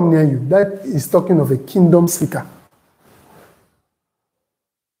shall not come near you. That is talking of a kingdom seeker.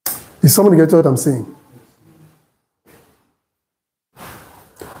 Is somebody getting what I'm saying?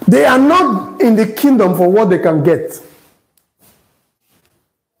 They are not in the kingdom for what they can get.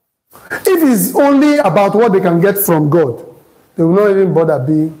 If it's only about what they can get from God, they will not even bother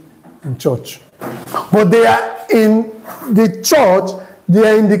being in church. But they are in the church, they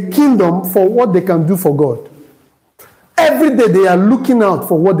are in the kingdom for what they can do for God. Every day they are looking out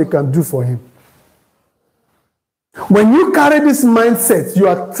for what they can do for Him. When you carry this mindset, you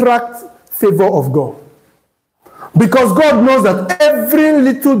attract favor of God. Because God knows that every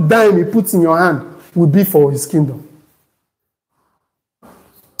little dime He puts in your hand will be for His kingdom.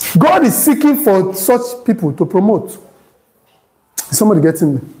 God is seeking for such people to promote. Is somebody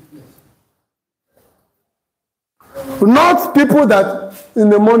getting me? Not people that in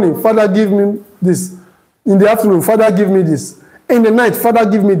the morning, Father, give me this. In the afternoon, Father, give me this. In the night, Father,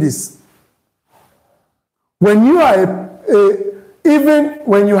 give me this. When you are even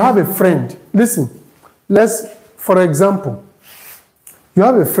when you have a friend, listen, for example, you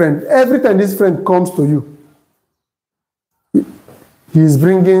have a friend. Every time this friend comes to you, he is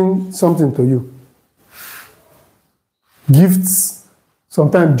bringing something to you. Gifts,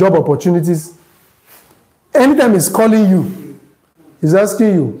 sometimes job opportunities. Anytime he's calling you, he's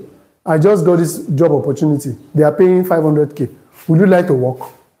asking you, I just got this job opportunity. They are paying 500K. Would you like to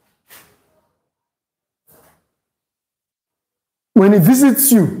work? When he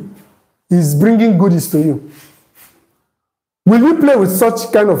visits you, he's bringing goodies to you. Will you play with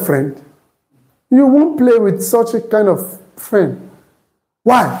such kind of friend? You won't play with such a kind of friend.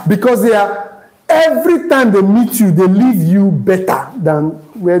 Why? Because they are, every time they meet you, they leave you better than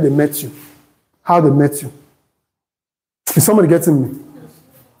where they met you. How they met you. Is somebody getting me?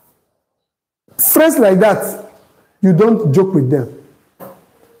 Friends like that, you don't joke with them.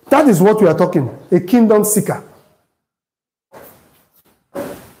 That is what we are talking. A kingdom seeker.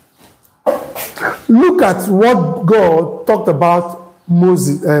 Look at what God talked about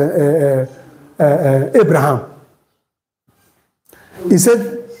Moses, Abraham. He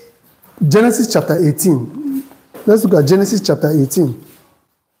said, Genesis chapter 18. Let's look at Genesis chapter 18.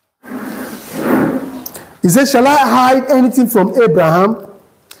 He said, shall I hide anything from Abraham,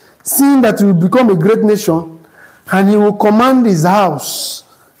 seeing that he will become a great nation, and he will command his house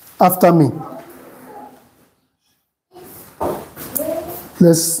after me?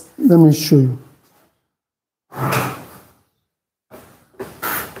 Let me show you.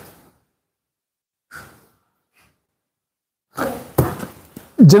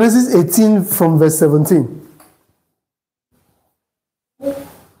 Genesis 18 from verse 17.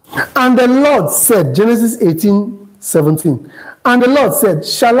 And the Lord said, Genesis 18, 17. And the Lord said,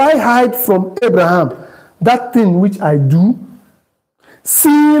 shall I hide from Abraham that thing which I do,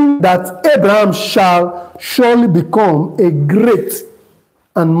 seeing that Abraham shall surely become a great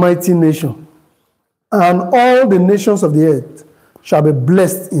and mighty nation, and all the nations of the earth shall be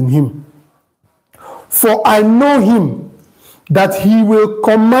blessed in him. For I know him, that he will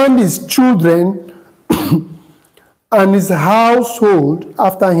command his children and his household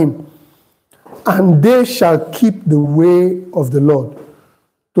after him, and they shall keep the way of the Lord,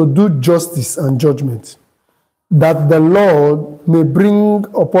 to do justice and judgment, that the Lord may bring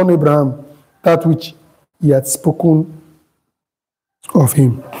upon Abraham that which he had spoken of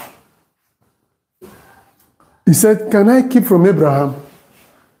him. He said, can I keep from Abraham,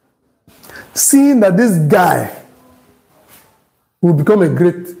 seeing that this guy will become a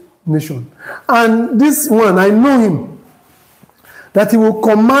great nation? And this one, I know him, that he will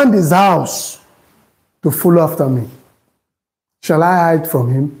command his house to follow after me. Shall I hide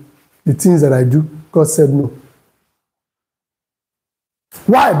from him the things that I do? God said no.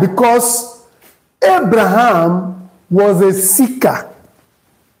 Why? Because Abraham was a seeker,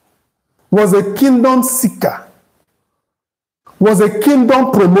 was a kingdom seeker, was a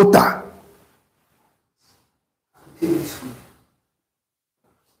kingdom promoter.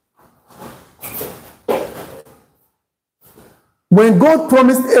 When God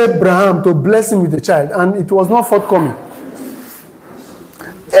promised Abraham to bless him with a child, and it was not forthcoming,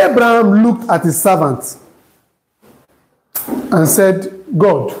 Abraham looked at his servant and said,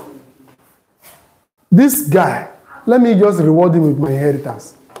 God, this guy, let me just reward him with my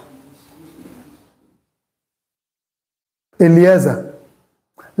inheritance. Eliezer,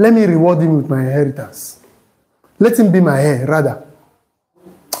 let me reward him with my inheritance. Let him be my heir, rather.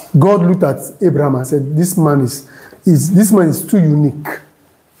 God looked at Abraham and said, this man is too unique.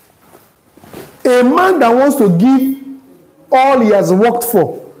 A man that wants to give all he has worked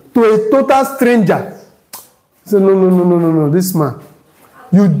for to a total stranger. He said, no, this man.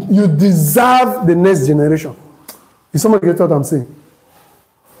 You deserve the next generation. Is somebody get what I'm saying?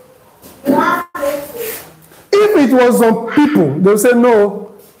 If it was some people, they'll say,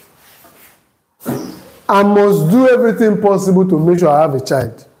 no, I must do everything possible to make sure I have a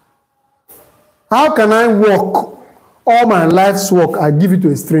child. How can I work all my life's work, I give it to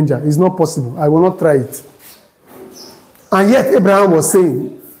a stranger? It's not possible. I will not try it. And yet Abraham was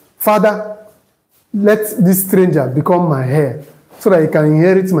saying, Father, let this stranger become my heir so that he can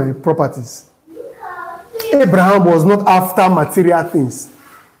inherit my properties. Abraham was not after material things.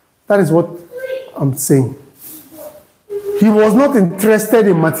 That is what I'm saying. He was not interested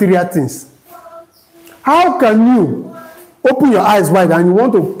in material things. How can you open your eyes wide and you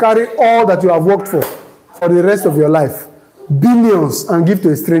want to carry all that you have worked for the rest of your life, billions, and give to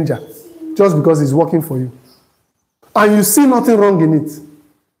a stranger just because he's working for you? And you see nothing wrong in it.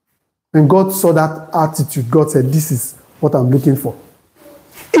 And God saw that attitude. God said, this is what I'm looking for.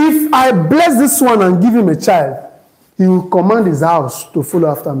 If I bless this one and give him a child, he will command his house to follow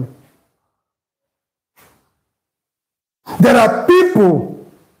after me. There are people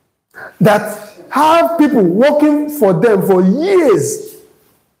that have people working for them for years,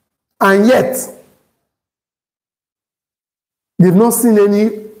 and yet they've not seen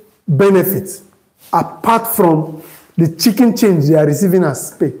any benefit apart from the chicken change they are receiving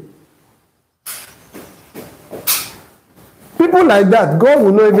as pay. People like that, God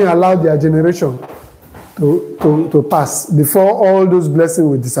will not even allow their generation to pass before all those blessings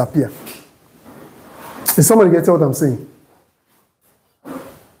will disappear. Is somebody getting what I'm saying?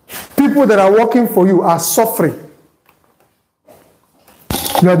 People that are working for you are suffering.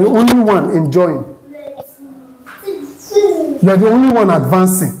 You are the only one enjoying. You are the only one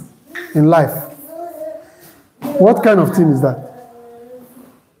advancing in life. What kind of thing is that?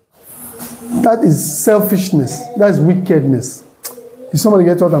 That is selfishness. That is wickedness. Is somebody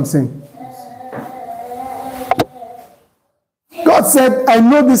get what I'm saying? God God said, I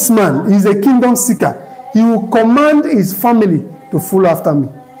know this man, he's a kingdom seeker. He will command his family to follow after me.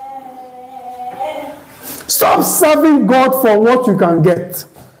 Stop serving God for what you can get.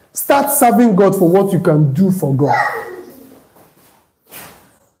 Start serving God for what you can do for God.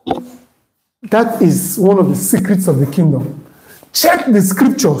 That is one of the secrets of the kingdom. Check the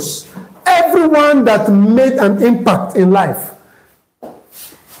scriptures. Everyone that made an impact in life,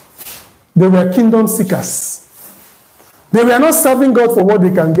 they were kingdom seekers. They were not serving God for what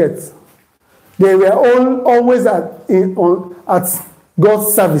they can get. They were always at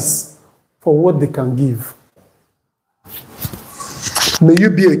God's service for what they can give. May you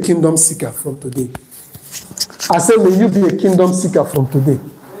be a kingdom seeker from today. I say, may you be a kingdom seeker from today.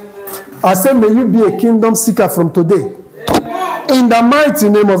 I say, may you be a kingdom seeker from today. In the mighty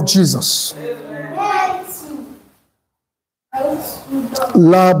name of Jesus.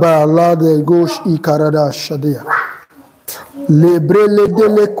 Laba lade gosh ikarada shadia. Lebre le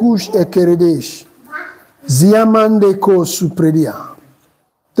dele kush ekeredesh. Ziamande ko supredia.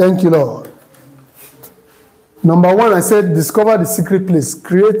 Thank you, Lord. Number one, I said, discover the secret place.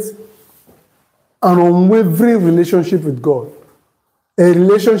 Create an unwavering relationship with God. A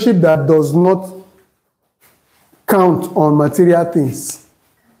relationship that does not count on material things.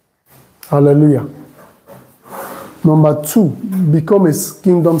 Hallelujah. Number two, become a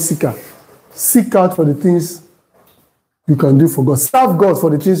kingdom seeker. Seek out for the things you can do for God. Serve God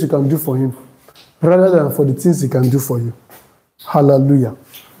for the things you can do for Him, rather than for the things He can do for you. Hallelujah.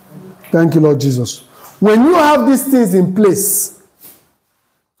 Thank you, Lord Jesus. When you have these things in place,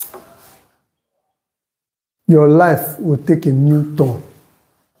 your life will take a new turn.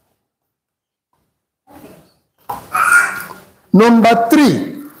 Number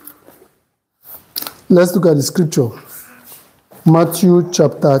three, let's look at the scripture. Matthew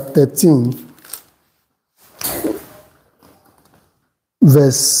chapter 13,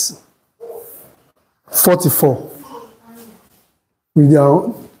 verse 44. We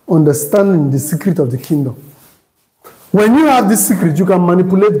are understanding the secret of the kingdom. When you have this secret, you can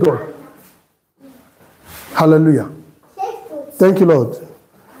manipulate God. Hallelujah. Thank you, Lord.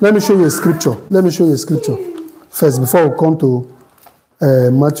 Let me show you a scripture. Let me show you a scripture first before we come to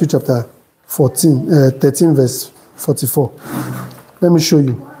Matthew chapter 13, verse 44. Let me show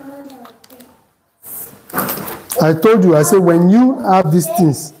you. I told you, I said, when you have these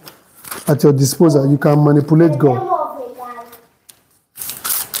things at your disposal, you can manipulate God.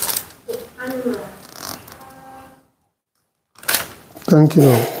 Thank you,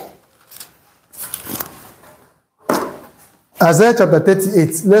 Lord. Isaiah chapter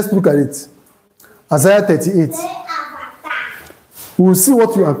 38. Let's look at it. Isaiah 38. We'll see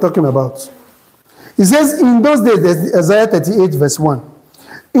what you are talking about. It says, in those days, Isaiah 38, verse 1.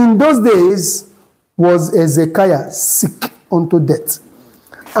 In those days was Hezekiah sick unto death.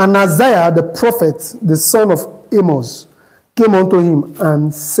 And Isaiah the prophet, the son of Amos, came unto him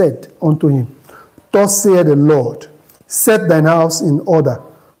and said unto him, Thus saith the Lord, set thine house in order,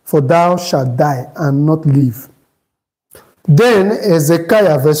 for thou shalt die and not live. Then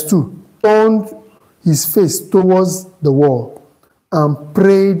Hezekiah, verse 2, turned his face towards the wall and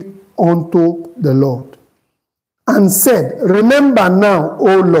prayed unto the Lord, and said, Remember now,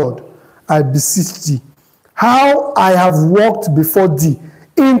 O Lord, I beseech thee, how I have walked before thee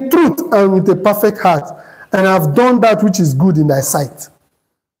in truth and with a perfect heart, and have done that which is good in thy sight.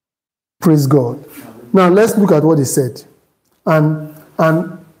 Praise God. Now let's look at what he said and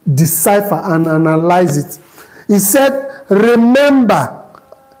decipher and analyze it. He said, Remember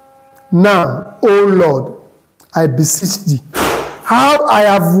now, O Lord, I beseech thee, how I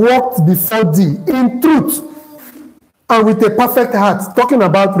have walked before thee in truth and with a perfect heart. Talking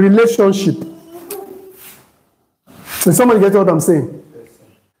about relationship. Did somebody get what I'm saying?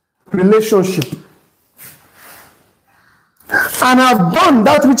 Relationship. And have done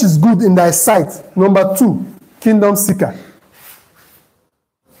that which is good in thy sight. Number two, kingdom seeker.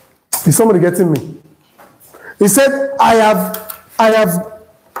 Is somebody getting me? He said, I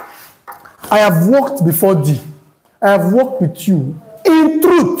have walked before thee. I have walked with you in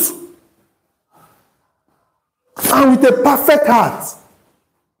truth and with a perfect heart,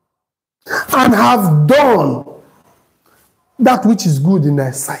 and have done that which is good in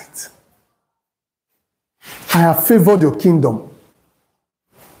thy sight. I have favored your kingdom.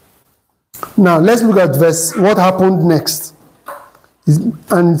 Now let's look at verse. What happened next?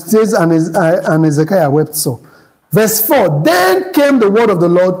 And it says, and Hezekiah wept so. Verse 4. Then came the word of the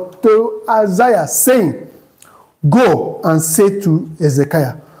Lord to Isaiah, saying, Go and say to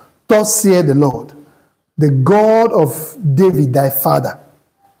Hezekiah, Thus saith the Lord, the God of David thy father,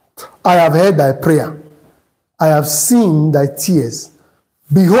 I have heard thy prayer. I have seen thy tears.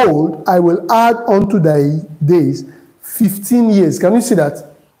 Behold, I will add unto thy days 15 years. Can you see that?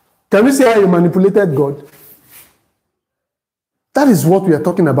 Can you see how you manipulated God? That is what we are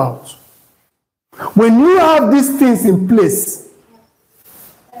talking about. When you have these things in place,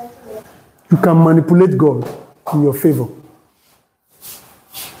 you can manipulate God in your favor.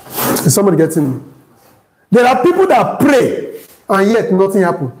 Is somebody getting me? There are people that pray and yet nothing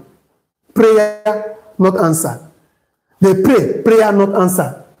happens. Prayer not answered. They pray, prayer not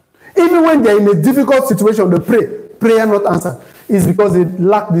answered. Even when they are in a difficult situation, they pray, prayer not answered. It's because they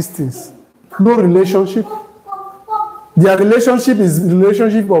lack these things. No relationship. Their relationship is the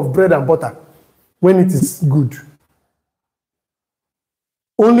relationship of bread and butter when it is good.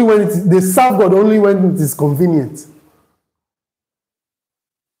 Only when they serve God only when it is convenient.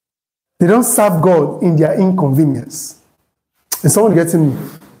 They don't serve God in their inconvenience. Is someone getting me?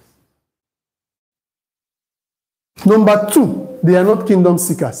 Number two, they are not kingdom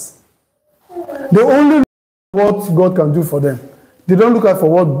seekers. They only look at what God can do for them. They don't look at for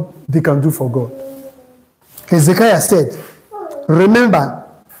what they can do for God. Hezekiah said, remember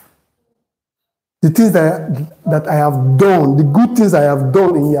the things that I have done, the good things I have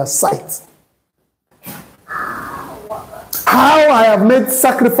done in your sight. How I have made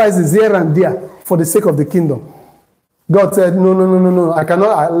sacrifices here and there for the sake of the kingdom. God said, no. I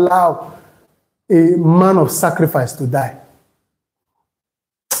cannot allow a man of sacrifice to die.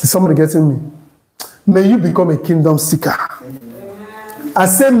 Is somebody getting me? May you become a kingdom seeker. I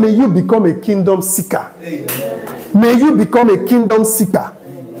said, may you become a kingdom seeker. May you become a kingdom seeker.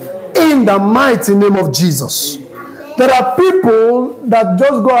 In the mighty name of Jesus. There are people that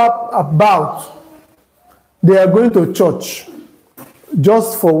just go up about. They are going to church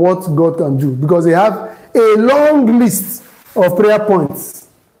just for what God can do. Because they have a long list of prayer points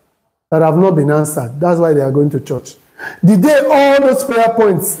that have not been answered. That's why they are going to church. The day all those prayer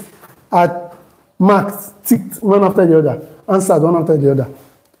points are marked, ticked one after the other, answered one after the other,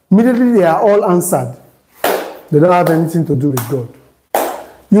 immediately they are all answered. They don't have anything to do with God.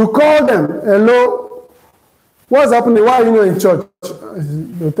 You call them, hello, what's happening? Why are you not in church?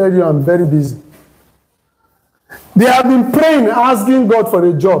 They'll tell you, I'm very busy. They have been praying, asking God for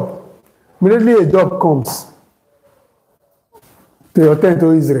a job. Immediately a job comes to your tent,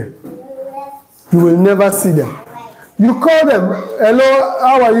 to Israel. You will never see them. You call them, hello,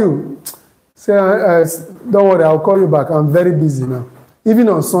 how are you? Say, don't worry, I'll call you back. I'm very busy now. Even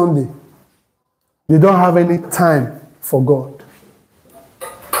on Sunday, they don't have any time for God.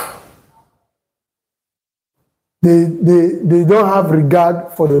 They don't have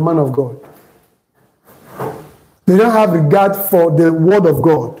regard for the man of God. They don't have regard for the word of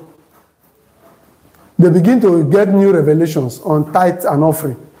God. They begin to get new revelations on tithe and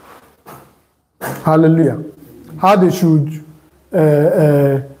offering. Hallelujah. How they should,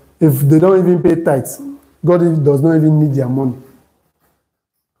 if they don't even pay tithes, God does not even need their money.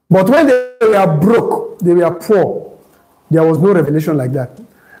 But when they were broke, they were poor, there was no revelation like that.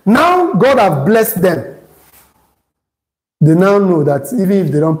 Now God has blessed them. They now know that even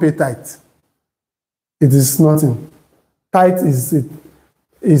if they don't pay tithe, it is nothing. Tithe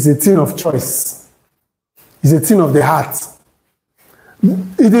is a thing of choice. It's a thing of the heart.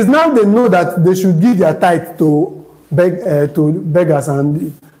 It is now they know that they should give their tithe to beggars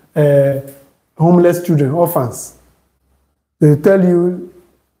and homeless children, orphans. They tell you,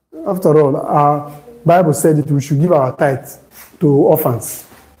 after all, our Bible said that we should give our tithe to orphans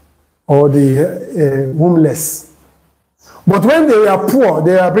or the homeless. But when they are poor,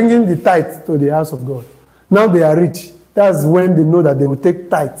 they are bringing the tithe to the house of God. Now they are rich. That's when they know that they will take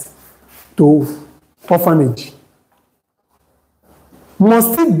tithe to orphanage.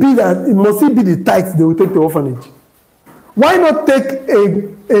 Must it be the tithe they will take to orphanage? Why not take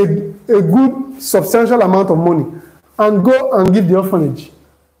a good substantial amount of money and go and give the orphanage?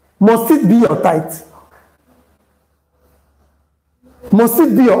 Must it be your tithe? Must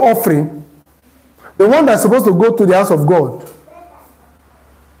it be your offering? The one that's supposed to go to the house of God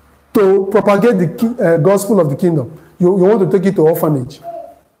to propagate the gospel of the kingdom. You want to take it to orphanage.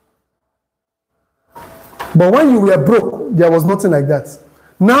 But when you were broke, there was nothing like that.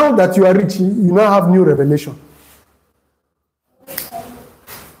 Now that you are rich, you now have new revelation.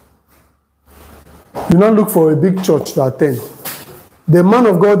 You now look for a big church to attend. The man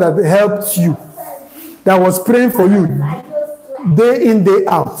of God that helped you, that was praying for you day in, day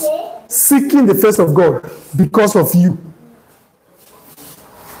out, seeking the face of God because of you.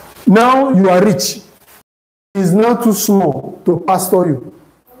 Now you are rich. He is not too small to pastor you.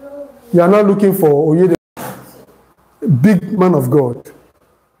 You are not looking for Oyede, big man of God.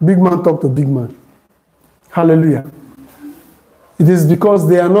 Big man talk to big man. Hallelujah. It is because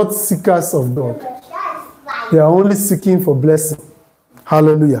they are not seekers of God. They are only seeking for blessing.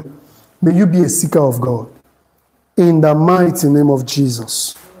 Hallelujah. May you be a seeker of God. In the mighty name of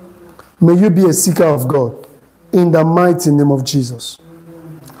Jesus. May you be a seeker of God. In the mighty name of Jesus.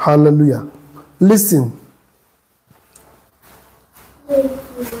 Hallelujah. Listen.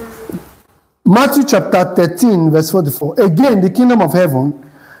 Matthew chapter 13, verse 44. Again, the kingdom of heaven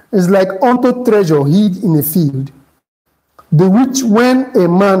is like unto treasure hid in a field, the which when a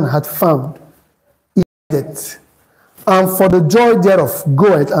man had found, he hid it, and for the joy thereof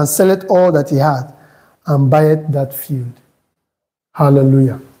goeth and selleth all that he had, and buyeth that field.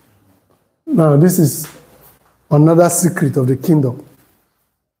 Hallelujah. Now, this is another secret of the kingdom.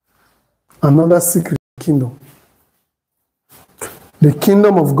 Another secret of the kingdom. The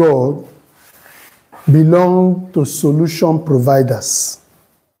kingdom of God belongs to solution providers.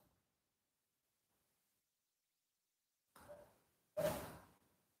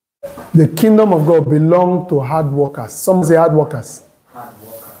 The kingdom of God belongs to hard workers. Some say hard workers. Hard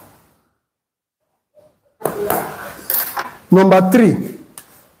worker. Number 3.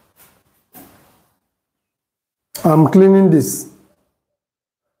 I'm cleaning this.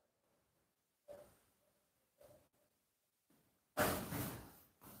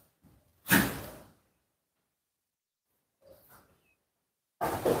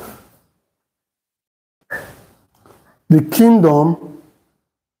 The kingdom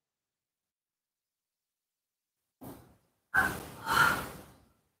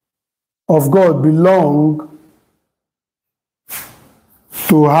of God belongs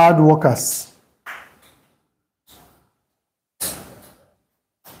to hard workers.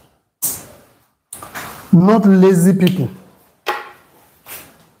 Not lazy people.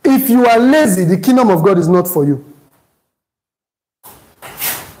 If you are lazy, the kingdom of God is not for you.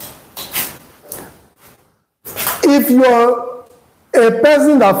 If you are a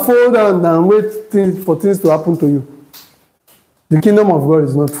person that falls down and waits for things to happen to you, the kingdom of God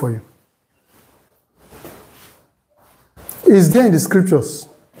is not for you. It's there in the scriptures.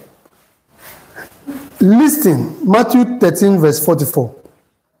 Listen, Matthew 13, verse 44.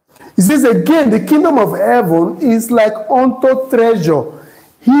 It says again, the kingdom of heaven is like unto treasure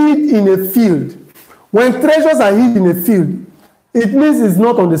hid in a field. When treasures are hid in a field, it means it's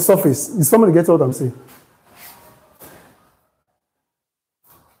not on the surface. Is somebody gets what I'm saying?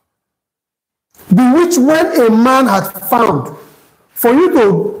 The which when a man had found, for you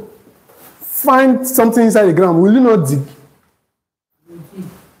to find something inside the ground, will you not dig?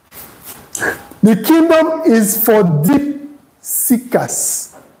 The kingdom is for deep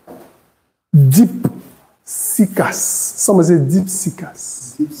seekers. Deep seekers. Someone say deep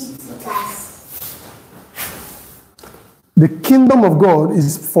seekers. Deep seekers. The kingdom of God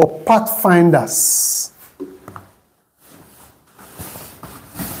is for pathfinders.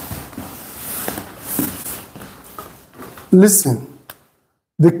 Listen,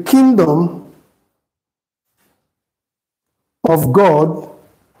 the kingdom of God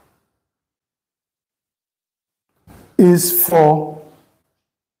is for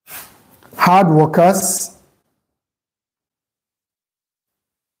hard workers,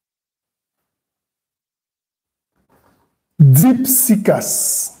 deep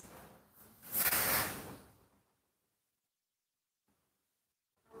seekers,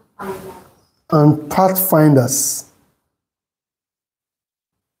 and pathfinders.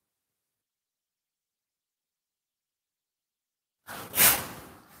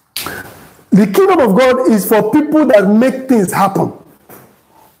 The kingdom of God is for people that make things happen.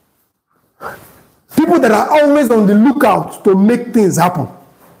 People that are always on the lookout to make things happen.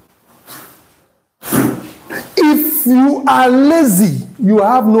 If you are lazy, you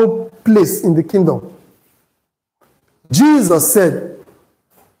have no place in the kingdom. Jesus said,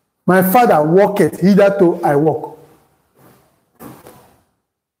 my Father walketh, hitherto I walk.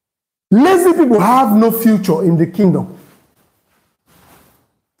 Lazy people have no future in the kingdom.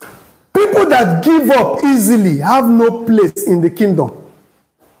 People that give up easily have no place in the kingdom.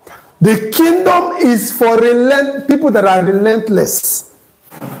 The kingdom is for people that are relentless.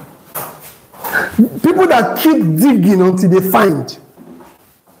 People that keep digging until they find.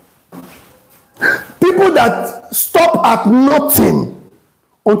 People that stop at nothing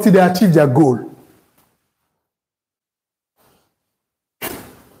until they achieve their goal.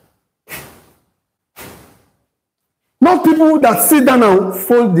 Not people that sit down and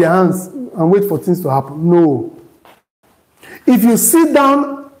fold their hands and wait for things to happen. No. If you sit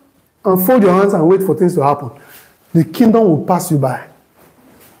down and fold your hands and wait for things to happen, the kingdom will pass you by.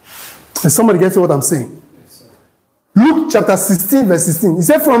 And somebody gets what I'm saying? Luke chapter 16, verse 16. He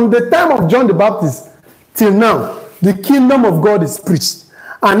said, from the time of John the Baptist till now, the kingdom of God is preached.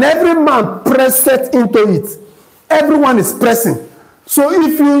 And every man presseth into it. Everyone is pressing. So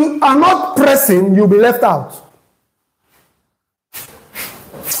if you are not pressing, you'll be left out.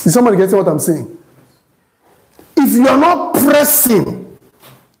 Is somebody getting what I'm saying? If you are not pressing,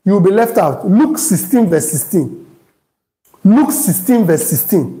 you'll be left out. Luke 16 verse 16. Luke 16 verse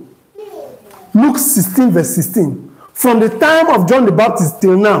 16. Luke 16 verse 16. From the time of John the Baptist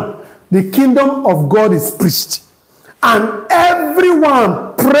till now, the kingdom of God is preached. And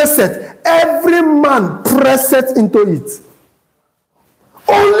everyone presseth, every man presseth into it.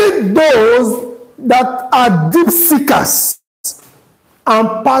 Only those that are deep seekers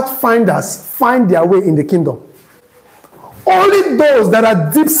and pathfinders find their way in the kingdom. Only those that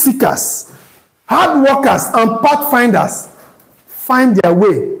are deep seekers, hard workers, and pathfinders find their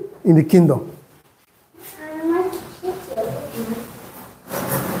way in the kingdom.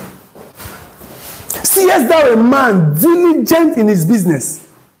 Seest thou a man diligent in his business?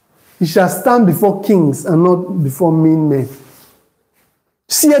 He shall stand before kings and not before mean men.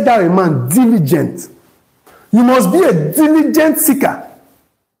 Seest thou a man diligent? You must be a diligent seeker.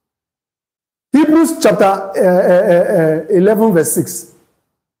 Hebrews chapter 11 verse 6.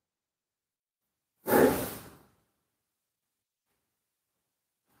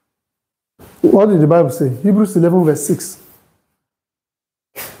 What did the Bible say? Hebrews 11 verse 6.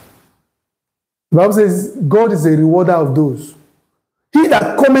 The Bible says, God is a rewarder of those. He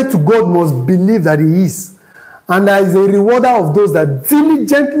that cometh to God must believe that he is. And there is a rewarder of those that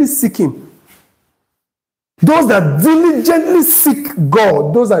diligently seek him. Those that diligently seek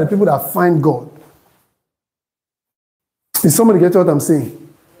God, those are the people that find God. Is somebody get what I'm saying?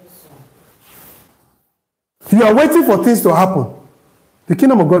 You are waiting for things to happen. The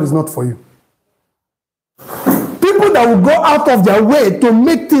kingdom of God is not for you. People that will go out of their way to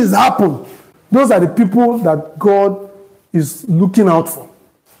make things happen, those are the people that God is looking out for.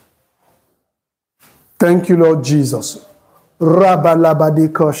 Thank you, Lord Jesus. He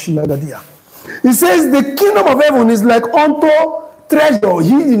says the kingdom of heaven is like unto treasure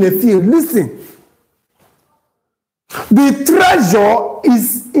hid in a field. Listen. The treasure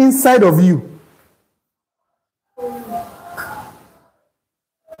is inside of you.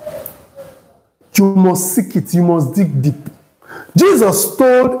 You must seek it. You must dig deep. Jesus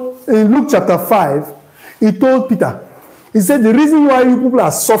told in Luke chapter 5, he told Peter, he said, the reason why you people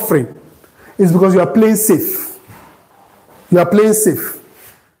are suffering is because you are playing safe. You are playing safe.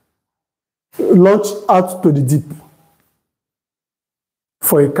 Launch out to the deep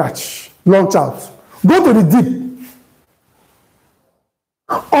for a catch. Launch out. Go to the deep.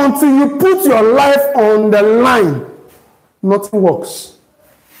 Until you put your life on the line, nothing works.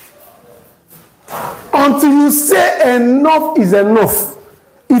 Until you say enough is enough.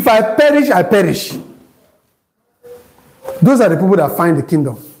 If I perish, I perish. Those are the people that find the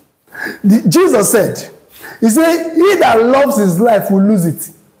kingdom. Jesus said, he said, he that loves his life will lose it.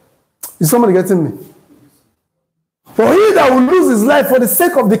 Is somebody getting me? For he that will lose his life for the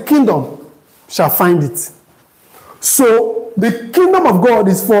sake of the kingdom shall find it. So the kingdom of God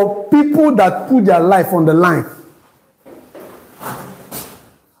is for people that put their life on the line.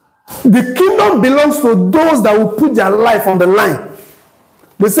 The kingdom belongs to those that will put their life on the line.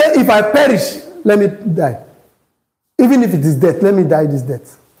 They say, if I perish, let me die. Even if it is death, let me die this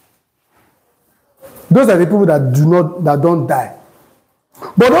death. Those are the people that don't die.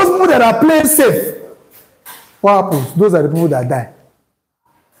 But those people that are playing safe, what happens? Those are the people that die.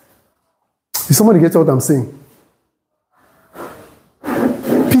 If somebody gets what I'm saying.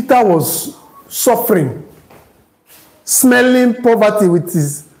 Peter was suffering, smelling poverty with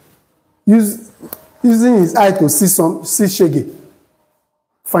his using his eye to see shege,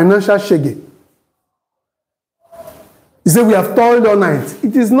 financial shege. He said, we have toiled all night.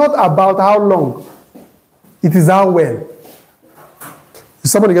 It is not about how long, it is how well.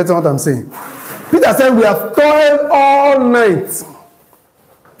 Is somebody getting what I'm saying? Peter said, we have toiled all night,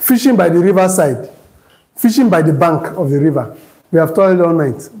 fishing by the riverside, fishing by the bank of the river. We have toiled all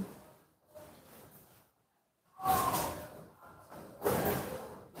night.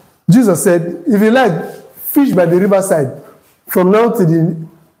 Jesus said, if you like, fish by the riverside, from now to the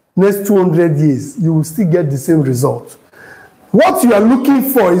next 200 years, you will still get the same result. What you are looking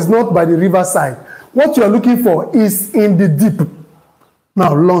for is not by the riverside. What you are looking for is in the deep.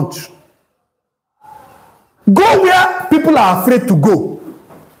 Now, launch. Go where people are afraid to go.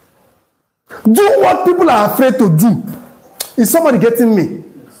 Do what people are afraid to do. Is somebody getting me?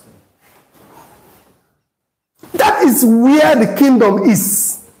 That is where the kingdom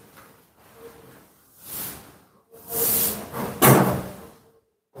is.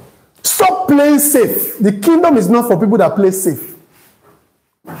 Stop playing safe. The kingdom is not for people that play safe.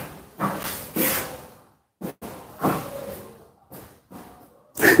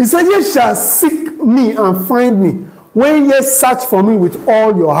 He said, ye shall seek me and find me when ye search for me with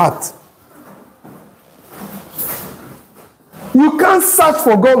all your heart. You can't search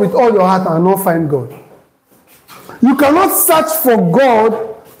for God with all your heart and not find God. You cannot search for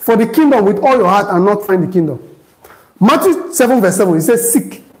God, for the kingdom with all your heart and not find the kingdom. Matthew 7 verse 7, he says,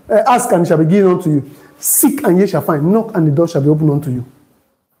 seek, ask and it shall be given unto you. Seek and ye shall find. Knock and the door shall be opened unto you.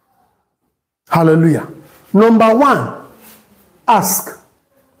 Hallelujah. Number one, ask.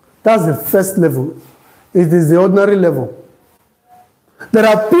 That's the first level. It is the ordinary level. There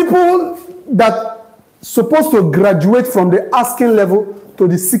are people that are supposed to graduate from the asking level to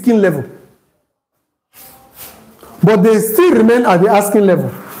the seeking level. But they still remain at the asking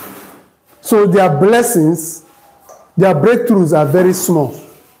level. So their blessings, their breakthroughs are very small.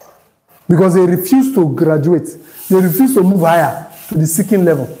 Because they refuse to graduate. They refuse to move higher to the seeking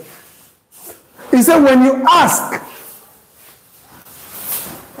level. He said, when you ask,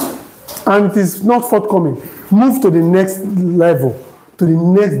 and it is not forthcoming, move to the next level, to the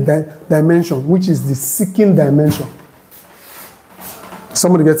next dimension, which is the seeking dimension.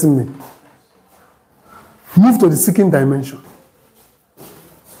 Somebody getting me? Move to the seeking dimension.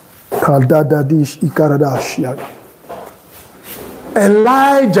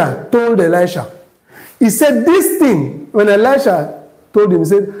 Elijah told Elisha, he said this thing, when Elisha told him, he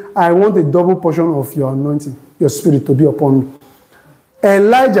said, I want a double portion of your anointing, your spirit to be upon me.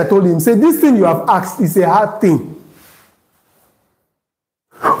 Elijah told him, say, this thing you have asked is a hard thing.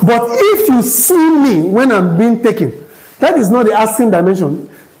 But if you see me when I'm being taken, that is not the asking dimension.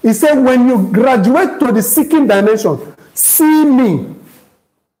 He said, when you graduate to the seeking dimension, see me.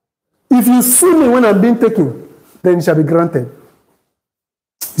 If you see me when I'm being taken, then it shall be granted.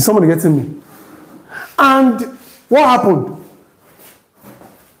 Is somebody getting me? And what happened?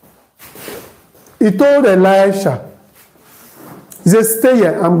 He told Elisha, he said, stay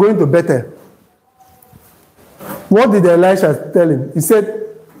here, I'm going to Bethel. What did Elisha tell him? He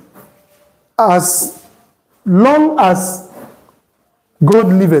said, as long as God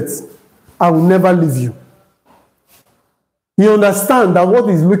liveth, I will never leave you. You understand that what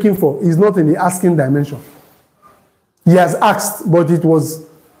he's looking for is not in the asking dimension. He has asked, but it was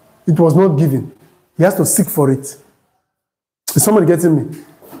not given. He has to seek for it. Is somebody getting me?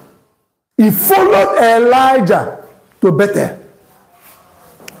 He followed Elijah to Bethel.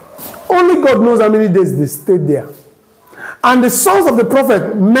 Only God knows how many days they stayed there. And the sons of the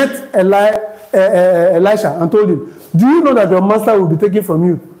prophet met Elisha and told him, do you know that your master will be taken from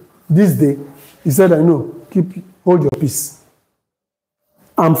you this day? He said, I know. Hold your peace.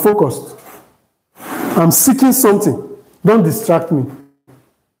 I'm focused. I'm seeking something. Don't distract me.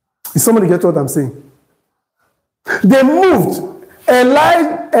 Is somebody get what I'm saying? They moved.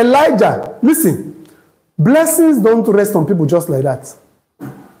 Elijah, listen, blessings don't rest on people just like that.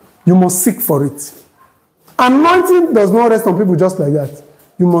 You must seek for it. Anointing does not rest on people just like that.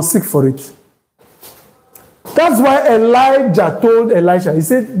 You must seek for it. That's why Elijah told Elisha, he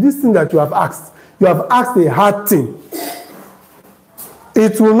said, this thing that you have asked a hard thing.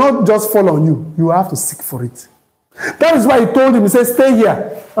 It will not just fall on you. You have to seek for it. That is why he told him, he said, stay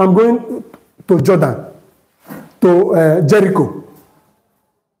here. I'm going to Jordan, to Jericho.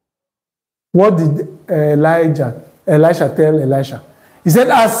 What did Elisha tell Elisha? He said,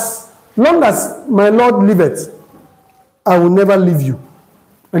 as long as my Lord liveth, I will never leave you.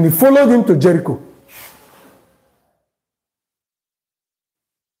 And he followed him to Jericho.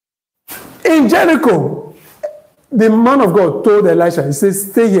 In Jericho, the man of God told Elisha, he said,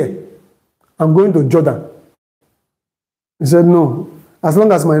 stay here. I'm going to Jordan. He said, no. As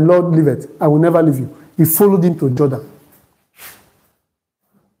long as my Lord liveth, I will never leave you. He followed him to Jordan.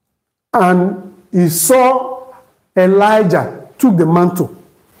 And he saw Elijah took the mantle.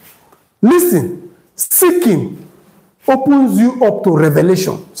 Listen, seeking opens you up to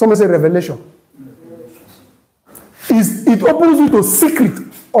revelation. Someone say revelation. It opens you to secret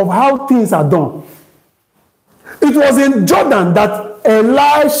of how things are done. It was in Jordan that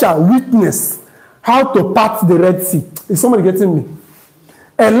Elisha witnessed how to part the Red Sea. Is somebody getting me?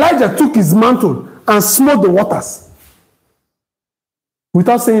 Elijah took his mantle and smote the waters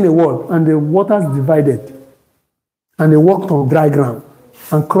without saying a word, and the waters divided, and they walked on dry ground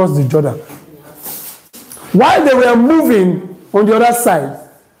and crossed the Jordan. While they were moving on the other side,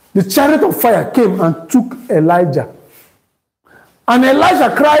 the chariot of fire came and took Elijah. And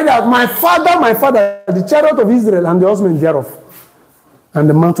Elijah cried out, my father, the chariot of Israel and the horsemen thereof. And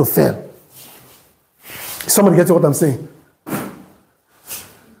the mantle fell. Somebody gets what I'm saying?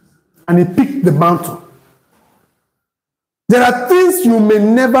 and he picked the mantle. There are things you may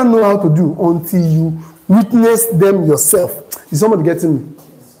never know how to do until you witness them yourself. Is somebody getting me?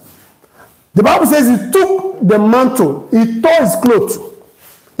 The Bible says he took the mantle, he tore his clothes.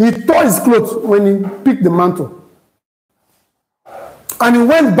 He tore his clothes when he picked the mantle. And he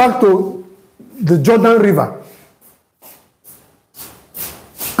went back to the Jordan River.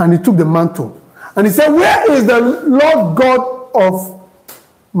 And he took the mantle. And he said, where is the Lord God of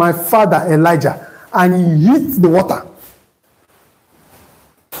my father Elijah? And he hit the water.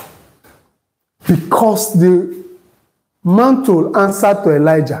 Because the mantle answered to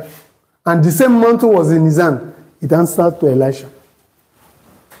Elijah. And the same mantle was in his hand. It answered to Elisha.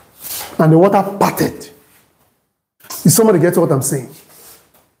 And the water parted. Is somebody get what I'm saying?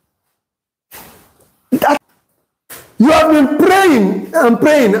 You have been praying and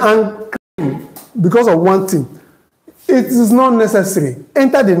praying and crying because of one thing. It is not necessary.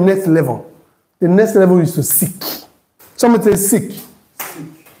 Enter the next level. The next level is to seek. Somebody say seek.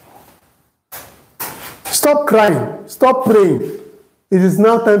 Stop crying. Stop praying. It is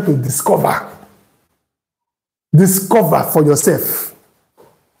now time to discover. Discover for yourself.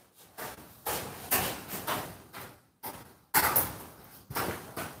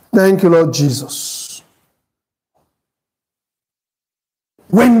 Thank you, Lord Jesus.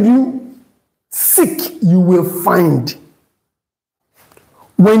 When you seek, you will find.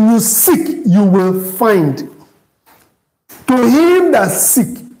 When you seek, you will find. To him that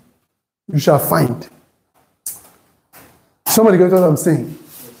seek, you shall find. Somebody get what I'm saying?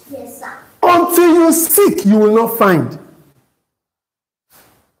 Yes, sir. Until you seek, you will not find.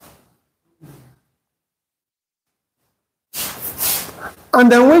 And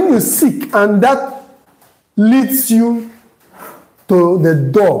then when you seek, and that leads you to the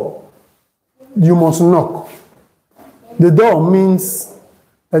door, you must knock. The door means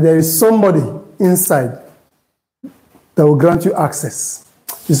that there is somebody inside that will grant you access.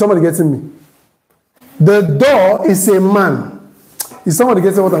 Is somebody getting me? The door is a man. Is somebody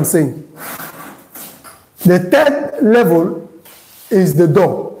getting what I'm saying? The third level is the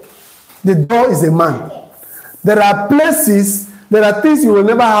door. The door is a man. There are places, there are things you will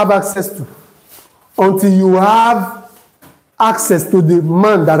never have access to until you have access to the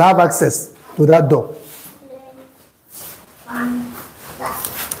man that have access to that door.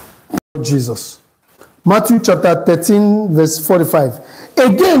 Jesus. Matthew chapter 13, verse 45.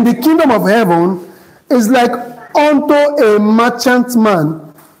 Again, the kingdom of heaven is like unto a merchant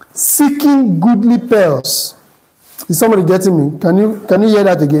man seeking goodly pearls. Is somebody getting me? Can you hear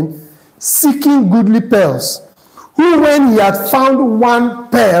that again? Seeking goodly pearls. Who, when he had found one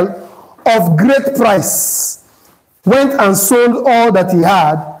pearl of great price, went and sold all that he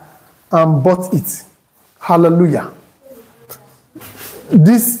had and bought it. Hallelujah.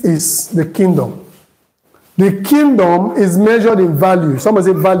 This is the kingdom. The kingdom is measured in value. Somebody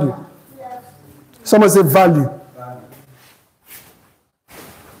say value. Somebody say value.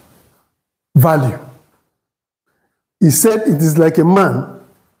 Value. He said it is like a man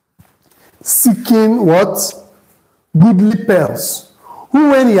seeking what? Goodly pearls.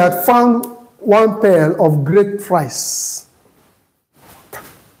 Who, when he had found one pearl of great price,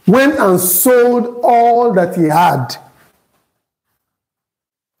 went and sold all that he had.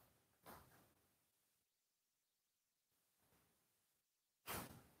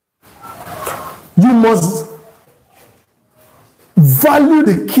 You must value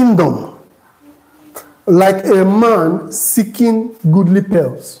the kingdom like a man seeking goodly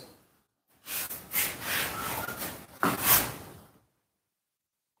pearls.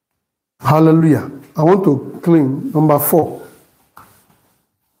 Hallelujah. I want to clean number 4.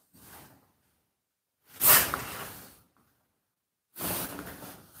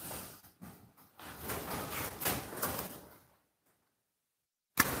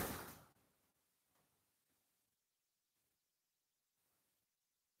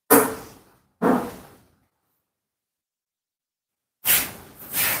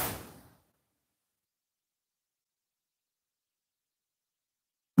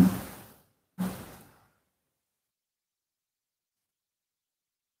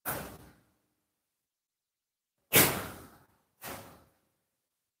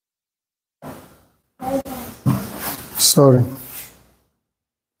 Sorry.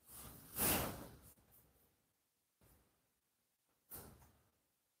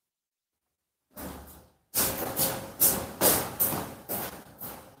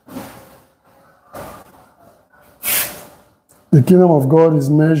 The kingdom of God is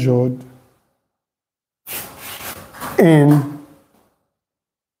measured in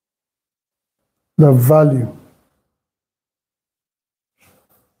the value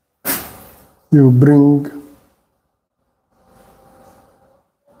you bring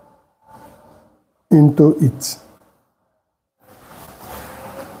into it.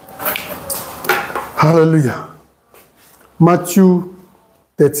 Hallelujah. Matthew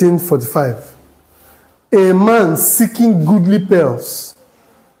 13:45. A man seeking goodly pearls,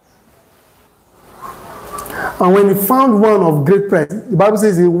 and when he found one of great price, the Bible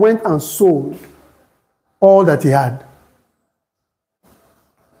says he went and sold all that he had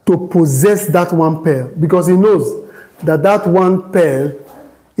to possess that one pearl, because he knows that that one pearl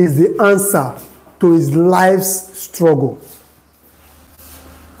is the answer to his life's struggle.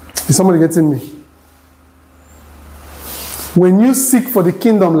 Is somebody getting me? When you seek for the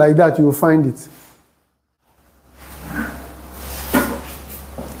kingdom like that, you will find it.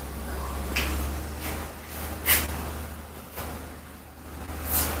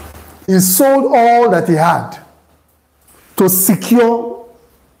 He sold all that he had to secure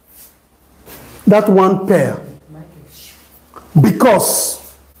that one pearl, because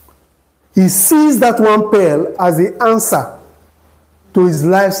he sees that one pearl as the answer to his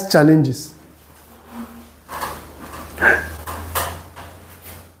life's challenges.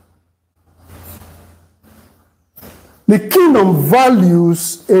 The kingdom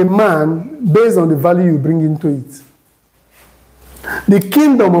values a man based on the value you bring into it. The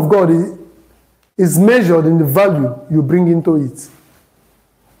kingdom of God is measured in the value you bring into it.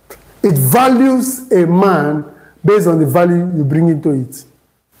 It values a man based on the value you bring into it.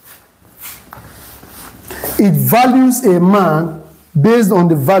 It values a man based on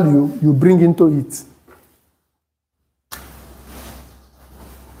the value you bring into it.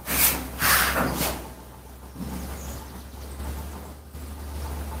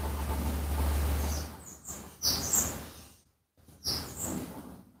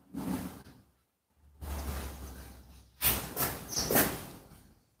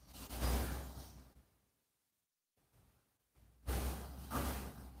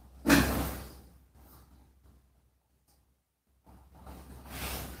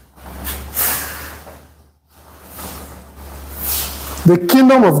 The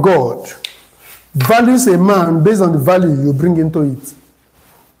kingdom of God values a man based on the value you bring into it.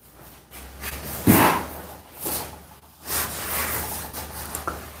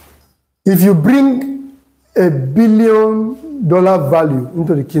 If you bring $1 billion value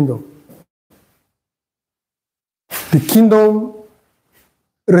into the kingdom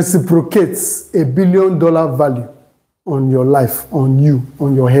reciprocates $1 billion value on your life, on you,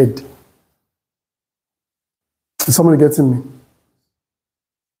 on your head. Is somebody getting me?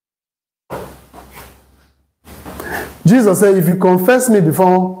 Jesus said, if you confess me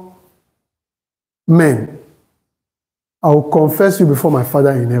before men, I will confess you before my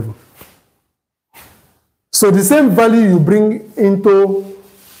Father in heaven. So the same value you bring into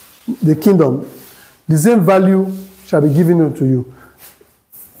the kingdom, the same value shall be given unto you.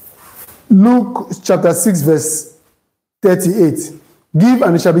 Luke chapter 6 verse 38. Give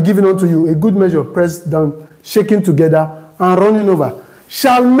and it shall be given unto you, a good measure pressed down, shaken together and running over.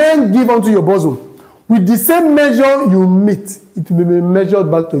 Shall men give unto your bosom? With the same measure you meet, it will be measured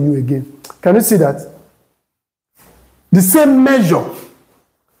back to you again. Can you see that? The same measure.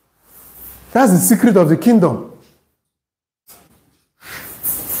 That's the secret of the kingdom.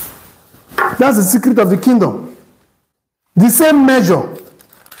 That's the secret of the kingdom. The same measure.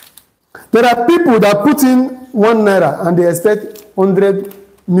 There are people that put in 1 naira and they expect 100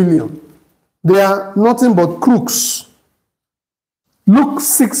 million. They are nothing but crooks. Luke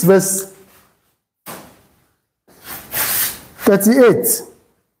 6 verse 38.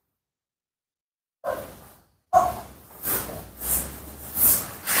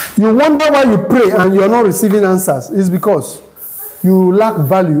 You wonder why you pray and you are not receiving answers. It's because you lack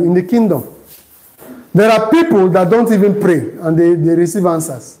value in the kingdom. There are people that don't even pray and they receive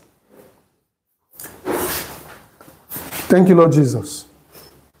answers. Thank you, Lord Jesus.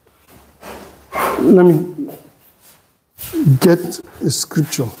 Let me get a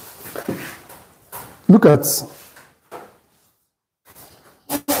scripture. Look at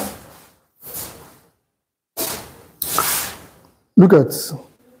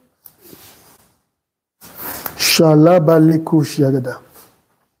Shalabaliku Shiagada.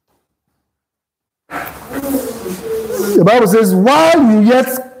 The Bible says, while you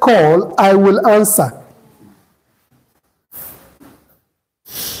yet call, I will answer.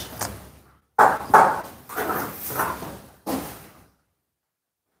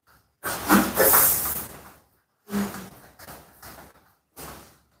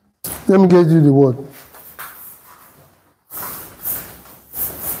 Let me get you the word.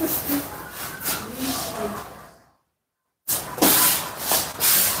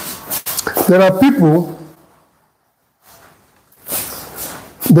 There are people,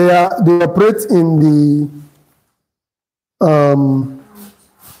 they operate in the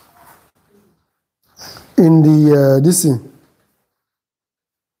this thing.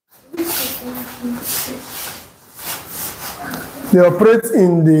 They operate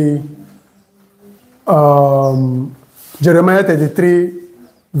in the Jeremiah 33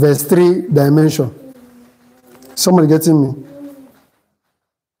 verse 3 dimension. Somebody getting me?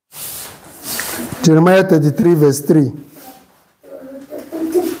 Jeremiah 33 verse 3.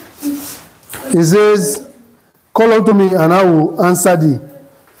 It says, call unto me, and I will answer thee,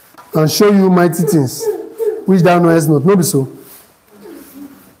 and show you mighty things, which thou knowest not. No be so.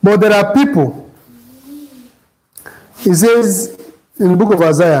 But there are people, it says in the book of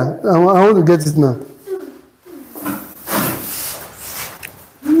Isaiah, I want to get it now.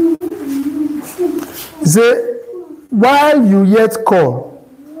 It says, while you yet call,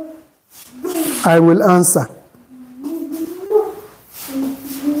 I will answer.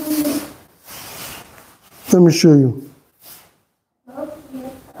 Let me show you.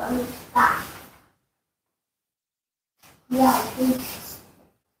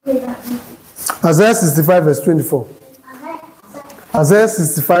 Isaiah 65 verse 24. Isaiah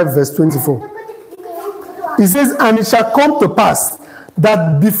 65 verse 24. It says, and it shall come to pass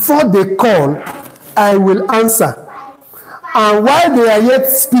that before they call, I will answer. And while they are yet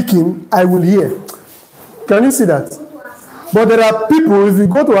speaking, I will hear. Can you see that? But there are people, if you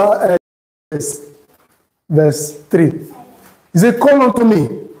go to verse 3, he said, call unto me,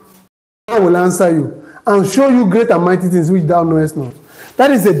 I will answer you, and show you great and mighty things which thou knowest not.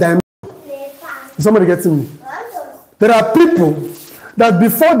 That is a dimension. Somebody getting me? There are people that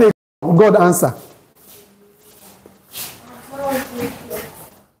before they call, God answer.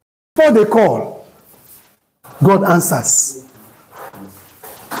 Before they call, God answers.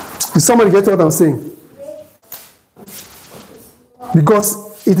 Is somebody get what I'm saying? Because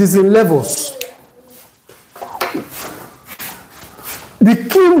it is in levels. The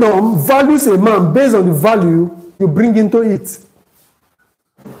kingdom values a man based on the value you bring into it.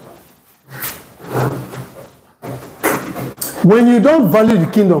 When you don't value the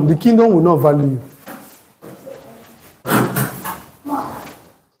kingdom will not value you.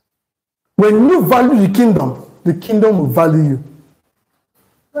 When you value the kingdom will value you.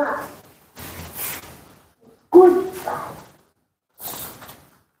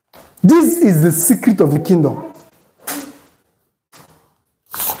 This is the secret of the kingdom.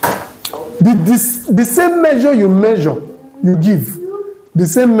 The same measure you give, the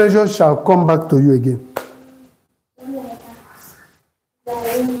same measure shall come back to you again.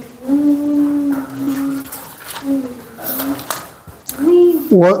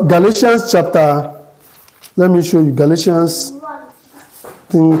 Well, Galatians chapter, let me show you, Galatians, I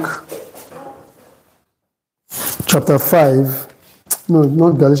think, chapter 5, no,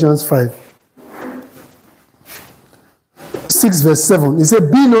 not Galatians 5, 6 verse 7, he said,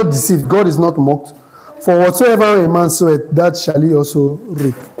 be not deceived, God is not mocked, for whatsoever a man soweth, that shall he also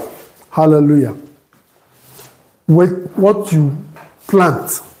reap. Hallelujah. With what you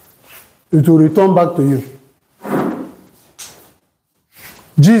plant, it will return back to you.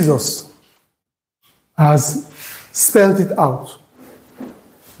 Jesus has spelled it out.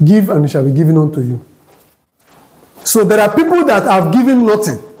 Give and it shall be given unto you. So there are people that have given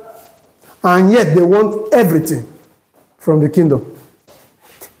nothing, and yet they want everything from the kingdom.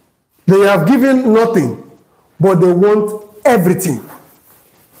 They have given nothing, but they want everything.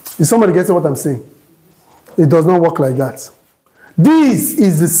 Is somebody getting what I'm saying? It does not work like that. This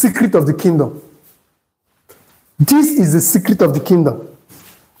is the secret of the kingdom. This is the secret of the kingdom.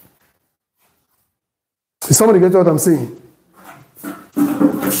 Is somebody getting what I'm saying?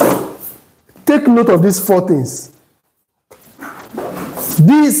 Take note of these 4 things.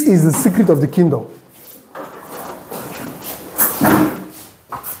 This is the secret of the kingdom.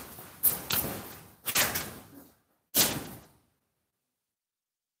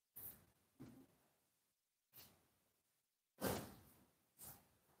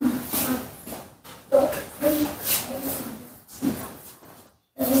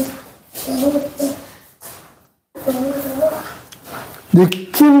 The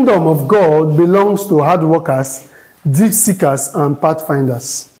kingdom of God belongs to hard workers, deep seekers, and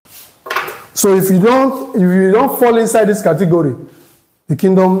pathfinders. So if you don't fall inside this category, the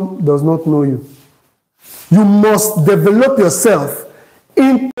kingdom does not know you. You must develop yourself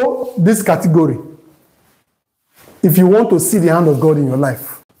into this category if you want to see the hand of God in your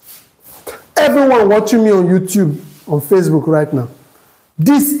life. Everyone watching me on YouTube, on Facebook right now,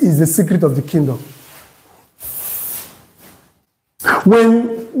 this is the secret of the kingdom.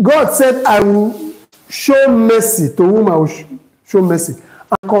 When God said, I will show mercy to whom I will show mercy,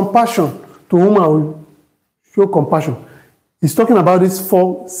 and compassion to whom I will show compassion. He's talking about this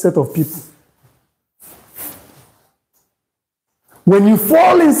 4 set of people. When you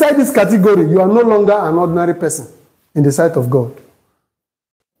fall inside this category, you are no longer an ordinary person in the sight of God.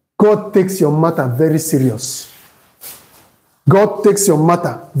 God takes your matter very serious. God takes your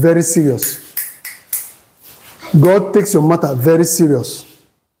matter very serious. God takes your matter very serious.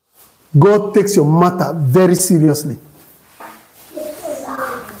 God takes your matter very seriously.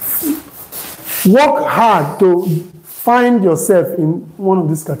 Work hard to find yourself in one of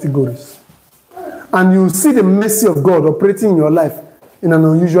these categories. And you will see the mercy of God operating in your life in an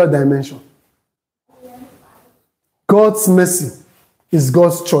unusual dimension. God's mercy is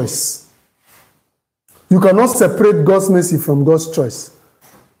God's choice. You cannot separate God's mercy from God's choice.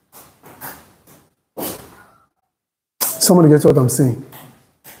 Somebody gets what I'm saying?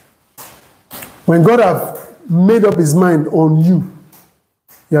 When God has made up his mind on you,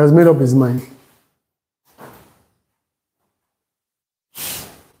 he has made up his mind.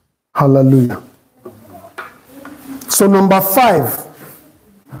 Hallelujah. So number 5.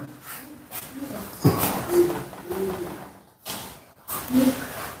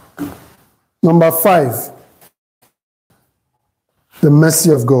 Number 5. The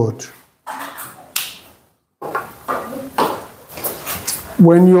mercy of God.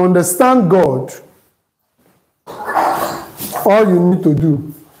 When you understand God, all you need to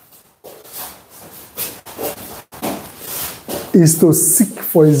do is to seek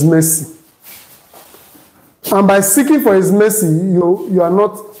for his mercy. And by seeking for his mercy, you are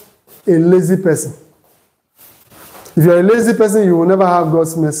not a lazy person. If you're a lazy person, you will never have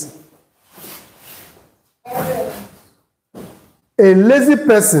God's mercy. A lazy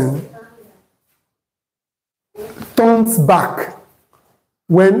person turns back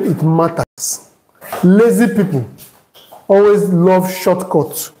when it matters. Lazy people always love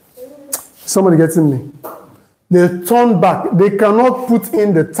shortcuts. Somebody getting me? They turn back. They cannot put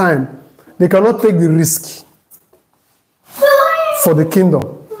in the time. They cannot take the risk for the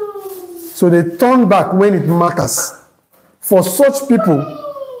kingdom. So they turn back when it matters. For such people,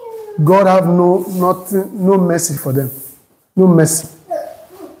 God have no mercy for them. No mercy.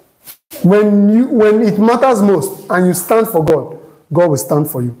 When it matters most and you stand for God, God will stand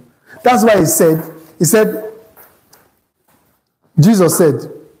for you. That's why Jesus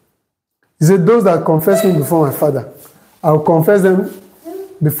said, those that confess me before my Father, I will confess them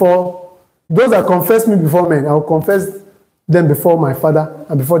before, those that confess me before men, I will confess them before my Father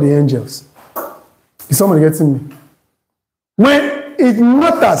and before the angels. Is somebody getting me? When it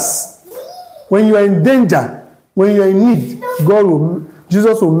matters, when you are in danger, when you are in need,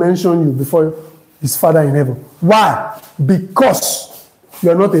 Jesus will mention you before his Father in heaven. Why? Because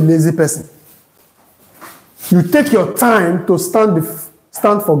you are not a lazy person. You take your time to stand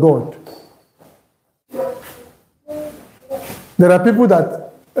for God. There are people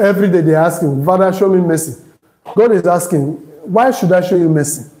that every day they ask him, Father, show me mercy. God is asking, why should I show you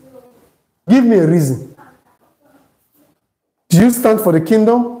mercy? Give me a reason. Do you stand for the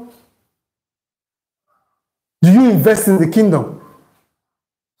kingdom? Do you invest in the kingdom?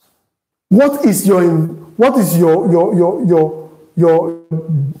 What is your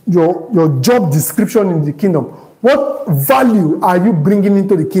job description in the kingdom? What value are you bringing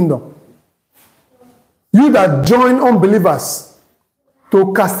into the kingdom? You that join unbelievers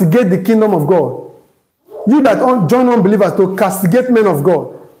to castigate the kingdom of God. You that join unbelievers to castigate men of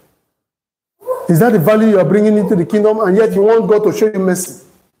God. Is that the value you are bringing into the kingdom, and yet you want God to show you mercy?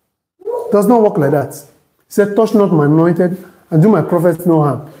 It does not work like that. He said, touch not my anointed and do my prophets no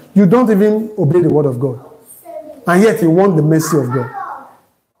harm. You don't even obey the word of God. And yet you want the mercy of God.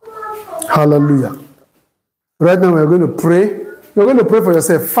 Hallelujah. Right now we are going to pray. You're going to pray for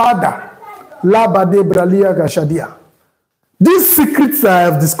yourself. Father, these secrets I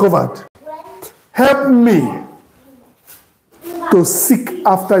have discovered, help me to seek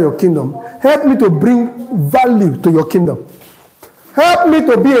after your kingdom. Help me to bring value to your kingdom. Help me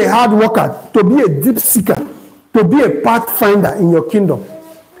to be a hard worker, to be a deep seeker, to be a pathfinder in your kingdom.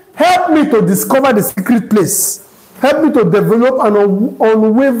 Help me to discover the secret place. Help me to develop an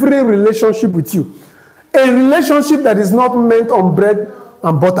unwavering relationship with you. A relationship that is not meant on bread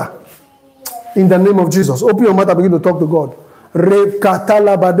and butter. In the name of Jesus. Open your mouth and begin to talk to God.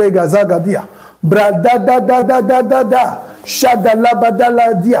 Rekatala zagadia. Bradadadadadada.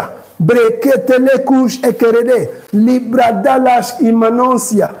 Shadalabadaladia. Breketelekush ekerede. Libradalash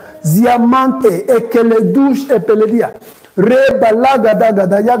imanoncia. Ziamante ekeledush epeledia.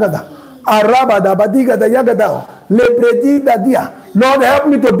 Rebalagadagada yagada. Arabada badiga da yagada. Lebredi da dia. Lord, help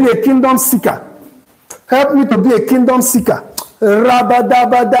me to be a kingdom seeker. Help me to be a kingdom seeker.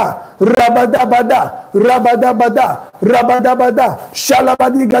 Rabadabada, rabadabada, rabadabada, rabadabada,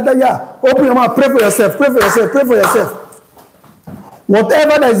 shalabadi gadaya. Open your mouth, pray for yourself, pray for yourself, pray for yourself.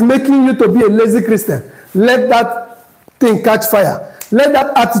 Whatever that is making you to be a lazy Christian, let that thing catch fire. Let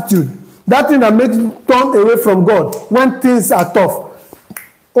that attitude, that thing that makes you turn away from God when things are tough,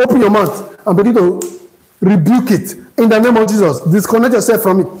 open your mouth and begin to rebuke it in the name of Jesus. Disconnect yourself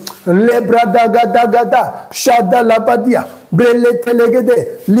from it. Lebradagada, Shadalabadia, Brele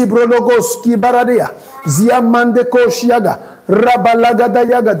Telegede, Librologos Kibaradia, Ziamandeko Shiaga, Rabalagada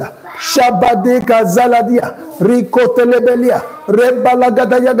Yagada, Shabadeka Zaladia, Rico Telebelia,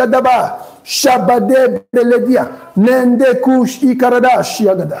 Rebalagada Yagadaba, Shabade Beledia, Nende Kush Ikarada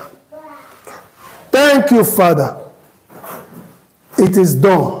Shiagada. Thank you, Father. It is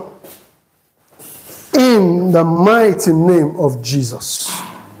done. In the mighty name of Jesus.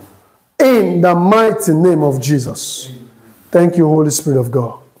 In the mighty name of Jesus. Thank you, Holy Spirit of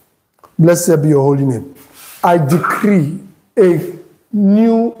God. Blessed be your holy name. I decree a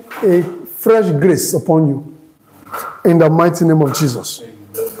fresh grace upon you. In the mighty name of Jesus.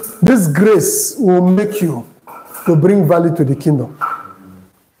 This grace will make you to bring value to the kingdom.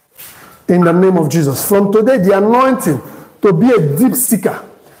 In the name of Jesus. From today, the anointing to be a deep seeker,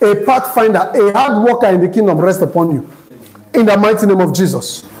 a pathfinder, a hard worker in the kingdom rest upon you. In the mighty name of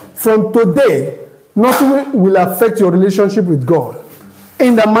Jesus. From today, nothing will affect your relationship with God.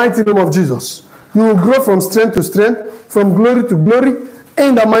 In the mighty name of Jesus. You will grow from strength to strength, from glory to glory.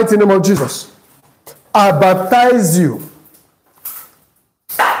 In the mighty name of Jesus. I baptize you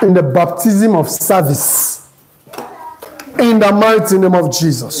in the baptism of service. In the mighty name of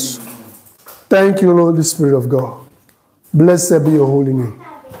Jesus. Thank you, Holy Spirit of God. Blessed be your holy name.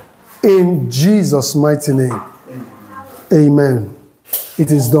 In Jesus' mighty name. Amen.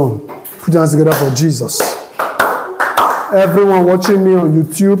 It is done. Put your hands together for Jesus. Everyone watching me on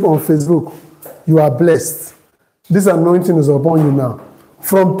YouTube, on Facebook, you are blessed. This anointing is upon you now.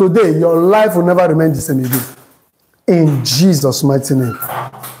 From today, your life will never remain the same again. In Jesus' mighty name.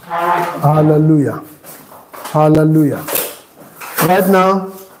 Hallelujah. Hallelujah. Right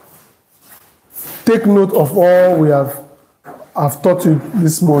now, take note of all we have taught you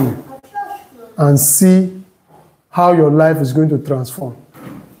this morning and see how your life is going to transform.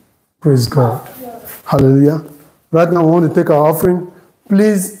 Praise God. Hallelujah. Right now, we want to take our offering.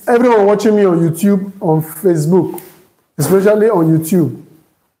 Please, everyone watching me on YouTube, on Facebook, especially on YouTube,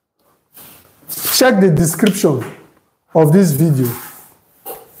 check the description of this video.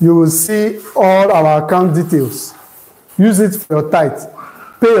 You will see all our account details. Use it for your tithe.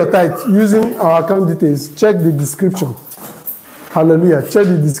 Pay your tithe using our account details. Check the description. Hallelujah. Check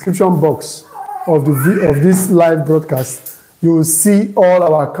the description box of this live broadcast. You will see all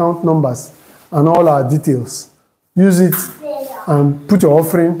our account numbers and all our details. Use it and put your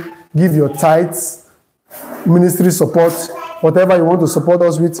offering. Give your tithes, ministry support, whatever you want to support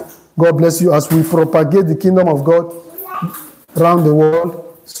us with. God bless you as we propagate the kingdom of God around the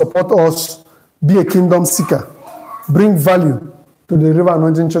world. Support us. Be a kingdom seeker. Bring value to the River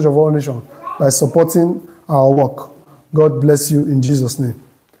Anointing Church of All Nations by supporting our work. God bless you in Jesus' name.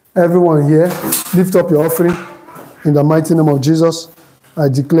 Everyone here, lift up your offering in the mighty name of Jesus. I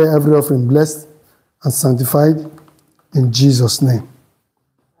declare every offering blessed and sanctified in Jesus' name.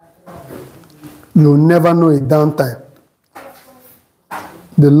 You'll never know a downtime.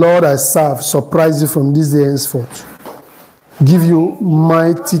 The Lord I serve surprise you from this day henceforth. Give you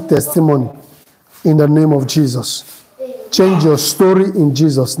mighty testimony in the name of Jesus. Change your story in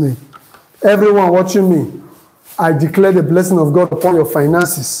Jesus' name. Everyone watching me, I declare the blessing of God upon your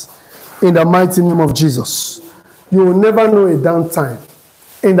finances in the mighty name of Jesus. You will never know a downtime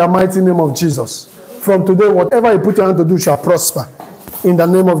in the mighty name of Jesus. From today, whatever you put your hand to do shall prosper in the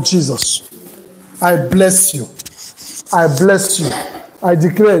name of Jesus. I bless you. I bless you. I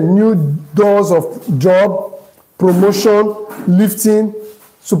declare new doors of job, promotion, lifting,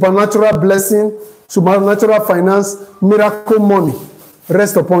 supernatural blessing, supernatural finance, miracle money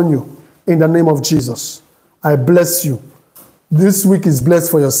rest upon you in the name of Jesus. I bless you. This week is blessed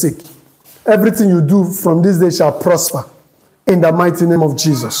for your sake. Everything you do from this day shall prosper in the mighty name of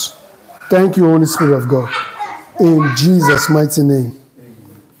Jesus. Thank you, Holy Spirit of God. In Jesus' mighty name.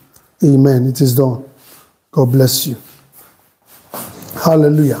 Amen. It is done. God bless you.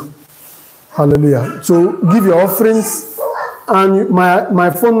 Hallelujah. Hallelujah. So give your offerings, and my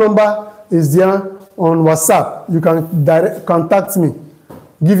phone number is there on WhatsApp. You can contact me.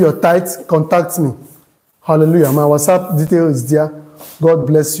 Give your tithe, contact me. Hallelujah. My WhatsApp detail is there. God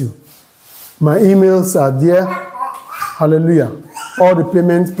bless you. My emails are there. Hallelujah. All the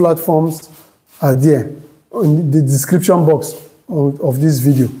payment platforms are there in the description box of this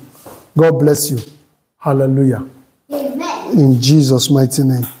video. God bless you. Hallelujah. Amen. In Jesus' mighty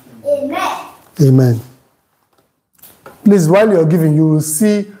name. Amen. Amen. Please, while you're giving, you will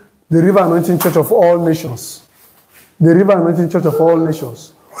see the River Anointing Church of All Nations. The River Anointing Church of All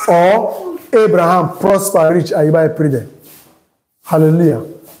Nations. Or Abraham, Prosper, Rich, AYIBAIPREDEI. Hallelujah.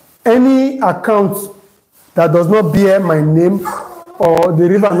 Any account that does not bear my name or the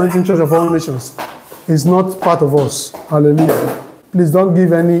River Anointing Church of All Nations is not part of us. Hallelujah. Please don't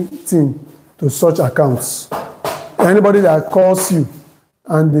give anything to such accounts. Anybody that calls you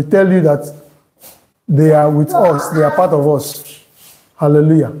and they tell you that they are with us, they are part of us.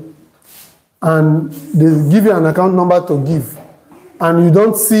 Hallelujah. And they give you an account number to give, and you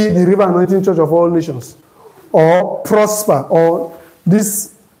don't see the River Anointing Church of All Nations or Prosper or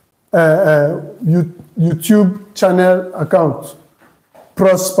this YouTube channel account,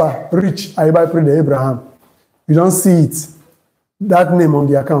 Prosper, Rich, AYIBAIPREDEI, Abraham. You don't see it, that name on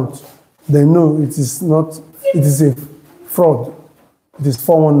the account. They know it is not, it is a fraud. It is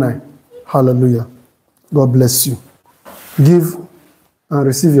 419. Hallelujah. God bless you. Give and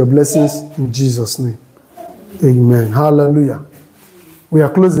receive your blessings in Jesus' name. Amen. Hallelujah. We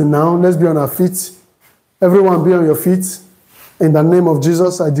are closing now. Let's be on our feet. Everyone be on your feet. In the name of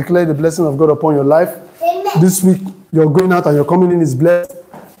Jesus, I declare the blessing of God upon your life. Amen. This week, you're going out and you're coming in is blessed.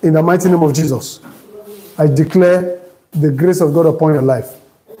 In the mighty name of Jesus, I declare the grace of God upon your life.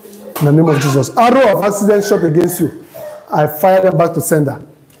 In the name of Jesus. Arrow of accident shot against you, I fire them back to sender.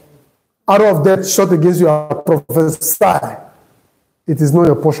 Arrow of death shot against you, I prophesy. It is not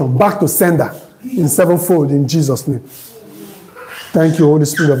your portion. Back to sender in sevenfold in Jesus' name. Thank you, Holy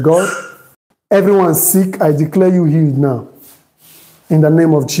Spirit of God. Everyone sick, I declare you healed now. In the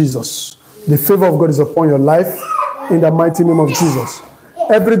name of Jesus. The favor of God is upon your life. In the mighty name of Jesus.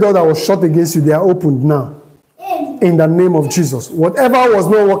 Every door that was shut against you, they are opened now. In the name of Jesus. Whatever was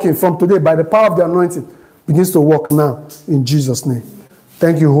not working from today, by the power of the anointing, begins to work now. In Jesus' name.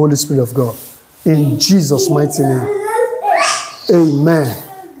 Thank you, Holy Spirit of God. In Jesus' mighty name. Amen.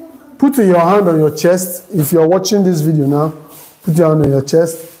 Put your hand on your chest. If you're watching this video now, put your hand on your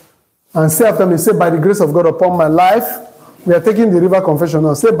chest. And say after me, say, by the grace of God upon my life. We are taking the river confession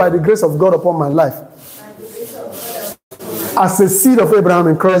now. Say, by the grace of God upon my life. As a seed of Abraham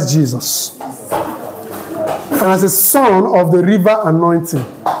in Christ Jesus. And as a son of the river anointing.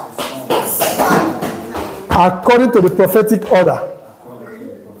 According to the prophetic order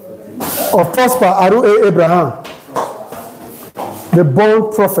of Prosper R.A Abraham, the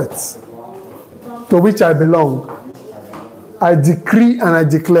born prophet to which I belong, I decree and I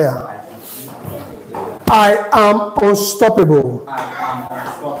declare, I am unstoppable.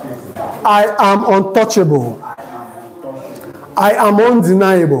 I am untouchable. I am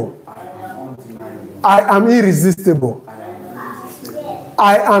undeniable. I am irresistible.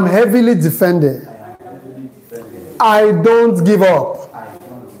 I am heavily defended. I don't give up.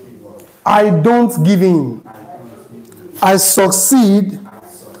 I don't give in. I succeed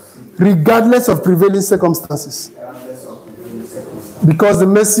regardless of prevailing circumstances. Because the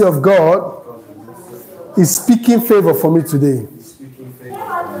mercy of God is speaking favor for me today.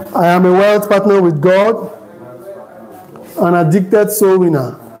 I am a wealth partner with God, an addicted soul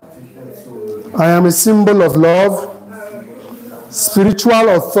winner. I am a symbol of love, spiritual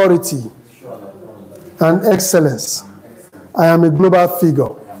authority, and excellence. I am a global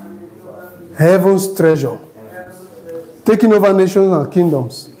figure, heaven's treasure, taking over nations and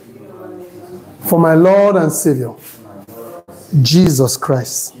kingdoms for my Lord and Savior, Jesus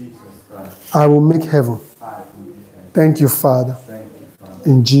Christ. I will make heaven. Thank you, Father.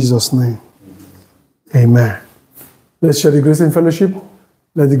 In Jesus' name. Amen. Let's share the grace in fellowship.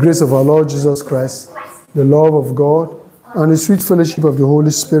 Let the grace of our Lord Jesus Christ, the love of God, and the sweet fellowship of the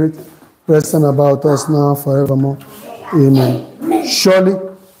Holy Spirit rest and about us now forevermore. Amen. Surely,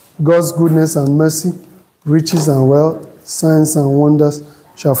 God's goodness and mercy, riches and wealth, signs and wonders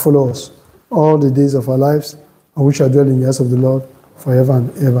shall follow us all the days of our lives, and we shall dwell in the house of the Lord forever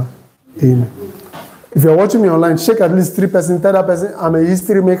and ever. Amen. If you're watching me online, shake at least 3 persons. Tell that person, I'm a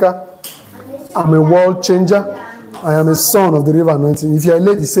history maker. I'm a world changer. I am a son of the river anointing. If you're a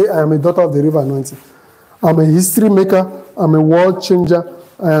lady, say, I am a daughter of the river anointing. I'm a history maker. I'm a world changer.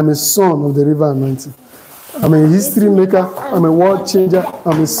 I am a son of the river anointing. I'm a history maker. I'm a world changer.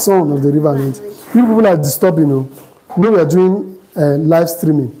 I'm a son of the river anointing. You people are disturbing, you know we are doing live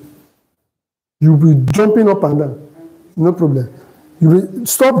streaming. You'll be jumping up and down. No problem.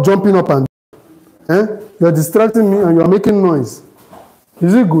 Stop jumping up and down. You're distracting me and you're making noise.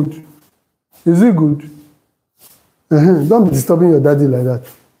 Is it good? Is it good? Don't be disturbing your daddy like that.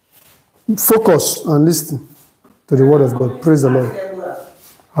 Focus and listen to the word of God. Praise the Lord.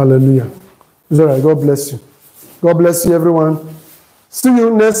 Hallelujah. It's all right. God bless you. God bless you, everyone. See you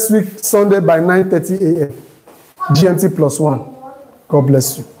next week, Sunday by 9:30 a.m. GMT +1. God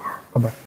bless you. Bye-bye.